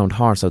particular around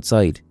Horse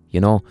Outside,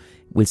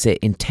 we'll say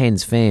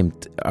intense fame.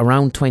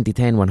 Around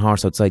 2010 when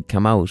Horse Outside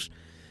came out,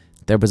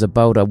 there was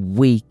about a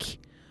week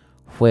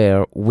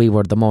where we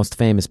were the most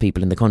famous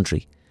people in the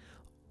country.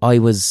 I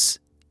was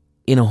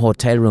in a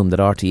hotel room that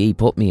RTE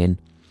put me in,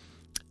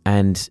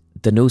 and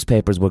the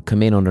newspapers would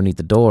come in underneath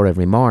the door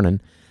every morning,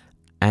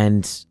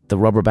 and the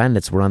Rubber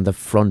Bandits were on the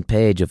front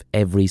page of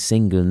every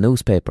single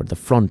newspaper, the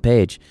front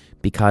page,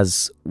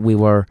 because we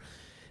were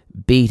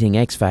beating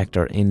X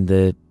Factor in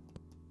the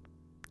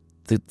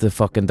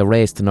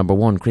race to number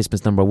one,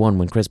 Christmas number one,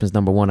 when Christmas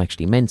number one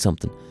actually meant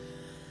something.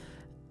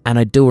 And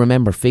I do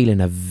remember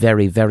feeling a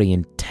very, very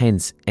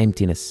intense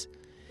emptiness,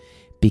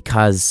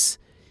 because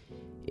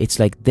it's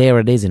like, there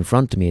it is in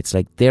front of me. It's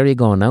like, there you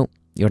go now.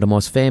 You're the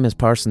most famous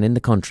person in the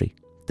country.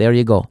 There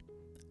you go.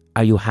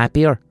 Are you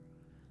happier?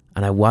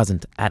 And I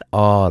wasn't at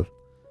all.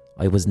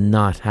 I was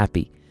not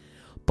happy.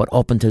 But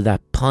up until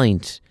that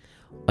point,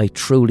 I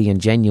truly and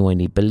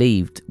genuinely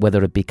believed,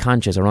 whether it be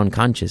conscious or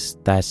unconscious,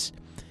 that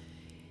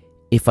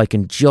if I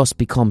can just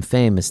become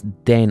famous,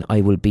 then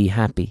I will be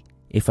happy.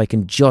 If I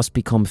can just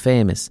become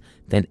famous,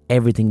 then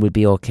everything will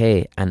be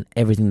okay and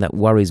everything that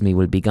worries me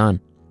will be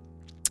gone.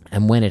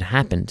 And when it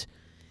happened,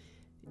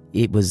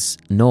 it was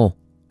no.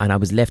 And I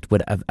was left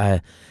with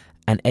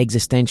an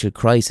existential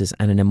crisis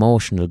and an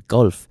emotional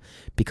gulf,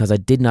 because I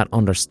did not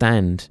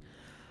understand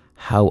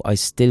how I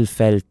still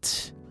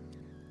felt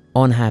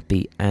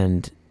unhappy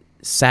and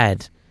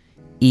sad,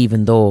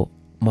 even though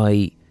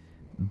my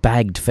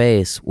bagged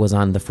face was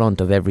on the front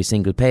of every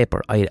single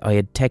paper. I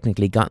had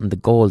technically gotten the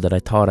goal that I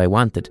thought I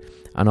wanted,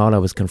 and all I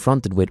was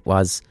confronted with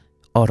was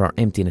utter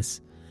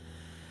emptiness.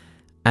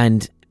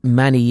 And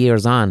many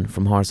years on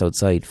from Horse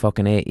Outside,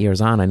 fucking 8 years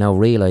on, I now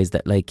realise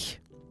that, like,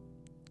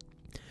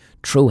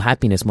 true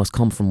happiness must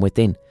come from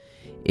within.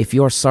 If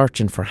you're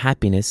searching for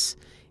happiness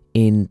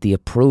in the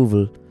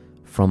approval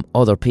from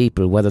other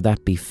people, whether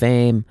that be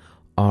fame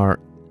or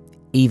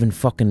even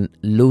fucking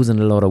losing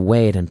a lot of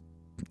weight and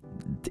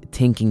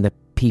thinking that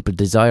people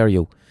desire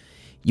you,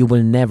 you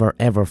will never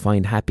ever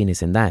find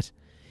happiness in that.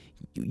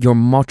 You're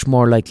much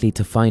more likely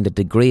to find a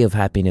degree of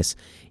happiness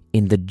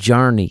in the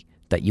journey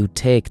that you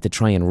take to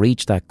try and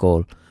reach that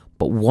goal.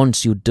 But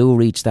once you do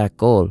reach that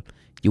goal,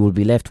 you will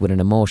be left with an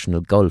emotional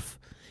gulf,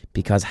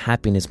 because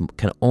happiness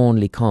can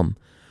only come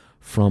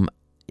from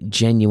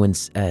genuine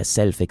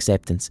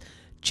self-acceptance,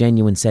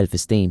 genuine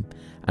self-esteem.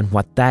 And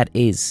what that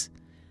is,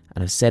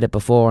 and I've said it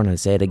before and I'll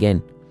say it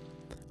again,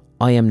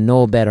 I am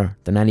no better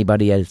than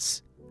anybody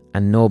else,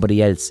 and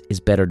nobody else is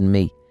better than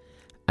me.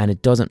 And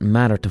it doesn't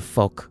matter to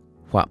fuck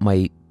what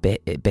my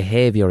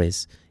behaviour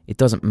is. It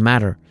doesn't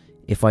matter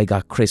if I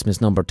got Christmas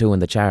 #2 in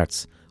the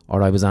charts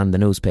or I was on the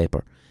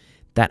newspaper.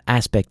 That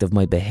aspect of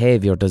my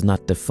behaviour does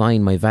not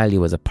define my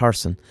value as a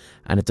person,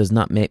 and it does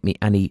not make me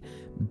any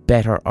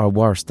better or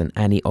worse than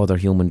any other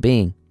human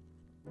being.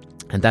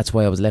 And that's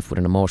why I was left with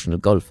an emotional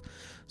gulf.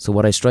 So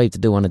what I strive to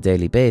do on a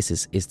daily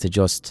basis is to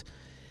just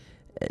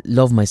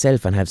love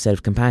myself and have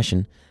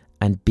self-compassion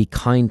and be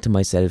kind to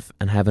myself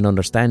and have an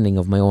understanding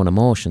of my own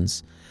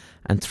emotions.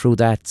 And through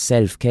that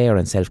self-care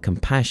and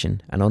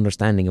self-compassion and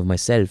understanding of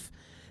myself,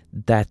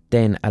 that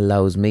then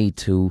allows me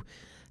to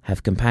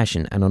have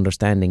compassion and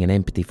understanding and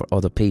empathy for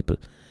other people.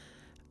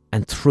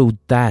 And through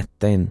that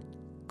then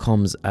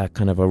comes a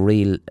kind of a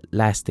real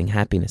lasting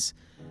happiness.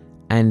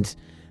 And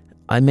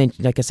I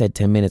mentioned, like I said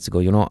 10 minutes ago,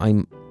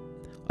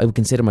 I would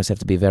consider myself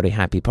to be a very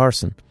happy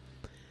person.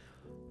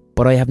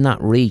 But I have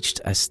not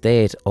reached a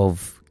state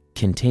of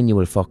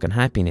continual fucking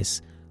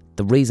happiness.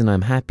 The reason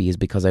I'm happy is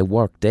because I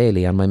work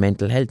daily on my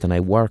mental health and I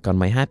work on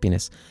my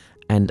happiness.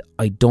 And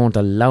I don't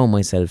allow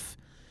myself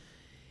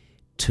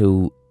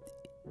to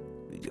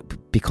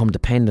become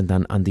dependent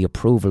on the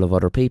approval of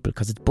other people,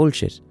 because it's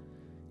bullshit.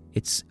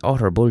 It's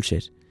utter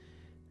bullshit.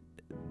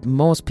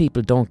 Most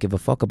people don't give a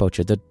fuck about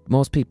you.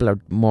 Most people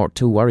are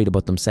too worried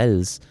about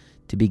themselves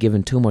to be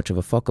given too much of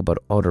a fuck about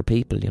other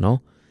people,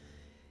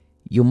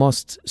 You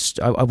must,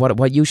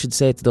 what you should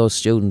say to those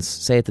students,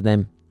 say to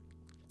them,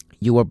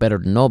 you are better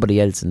than nobody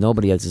else and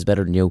nobody else is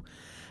better than you.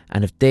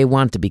 And if they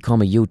want to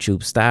become a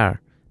YouTube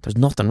star, there's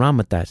nothing wrong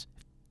with that.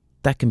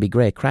 That can be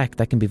great crack.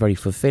 That can be very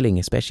fulfilling,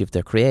 especially if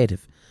they're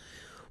creative.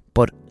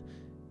 But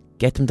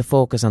get them to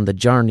focus on the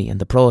journey and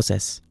the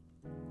process.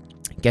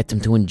 Get them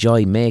to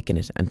enjoy making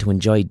it and to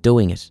enjoy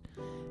doing it.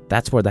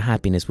 That's where the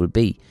happiness will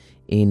be,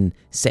 in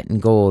setting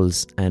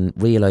goals and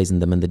realising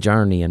them in the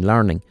journey and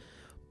learning.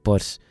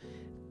 But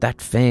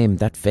that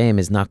fame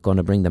is not going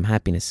to bring them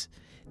happiness.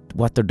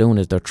 What they're doing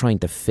is they're trying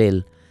to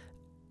fill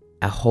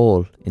a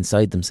hole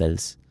inside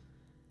themselves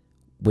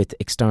with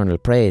external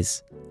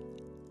praise.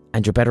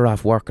 And you're better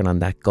off working on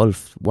that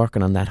gulf,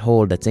 working on that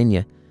hole that's in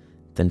you,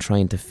 than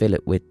trying to fill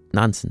it with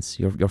nonsense.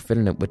 You're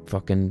filling it with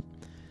fucking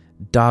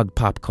dog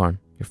popcorn.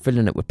 You're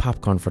filling it with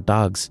popcorn for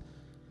dogs.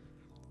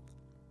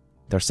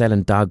 They're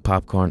selling dog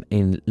popcorn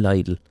in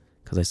Lidl,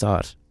 because I saw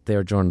it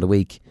there during the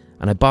week.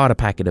 And I bought a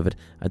packet of it.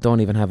 I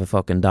don't even have a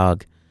fucking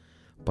dog,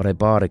 but I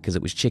bought it because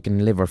it was chicken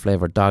and liver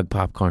flavoured dog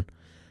popcorn.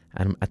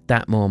 And at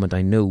that moment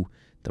I knew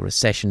the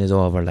recession is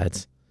over,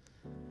 lads.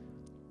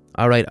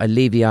 Alright, I'll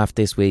leave you off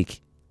this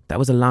week. That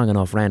was a long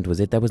enough rant, was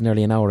it? That was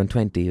nearly 1 hour and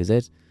 20, was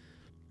it?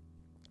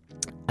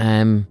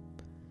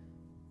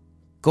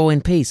 Go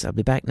in peace. I'll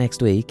be back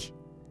next week.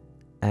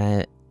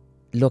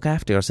 Look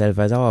after yourself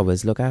as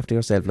always. Look after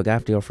yourself. Look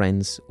after your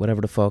friends.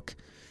 Whatever the fuck.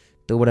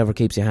 Do whatever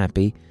keeps you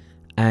happy.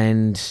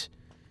 And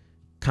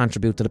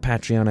contribute to the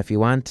Patreon if you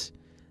want.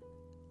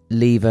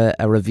 Leave a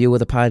review of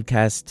the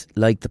podcast.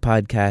 Like the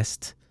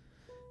podcast.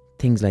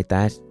 Things like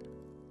that.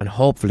 And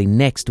hopefully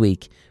next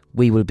week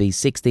we will be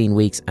 16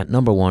 weeks at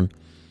 #1.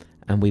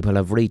 And we will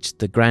have reached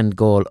the grand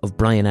goal of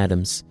Bryan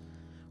Adams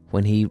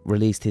when he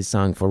released his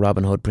song for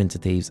Robin Hood, Prince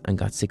of Thieves, and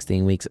got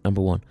 16 weeks at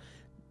 #1.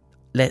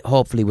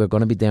 Hopefully we're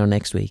going to be there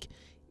next week.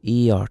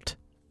 Eart.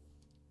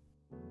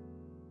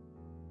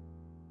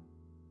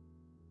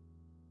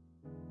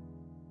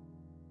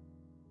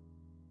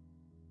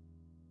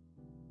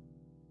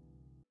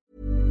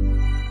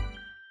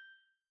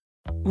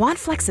 Want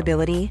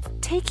flexibility?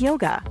 Take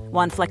yoga.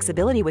 Want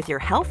flexibility with your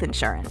health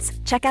insurance?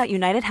 Check out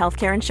United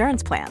Healthcare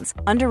Insurance Plans.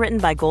 Underwritten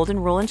by Golden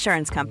Rule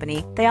Insurance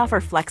Company, they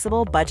offer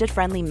flexible,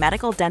 budget-friendly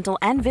medical, dental,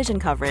 and vision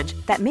coverage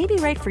that may be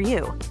right for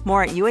you.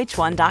 More at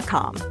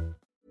uh1.com.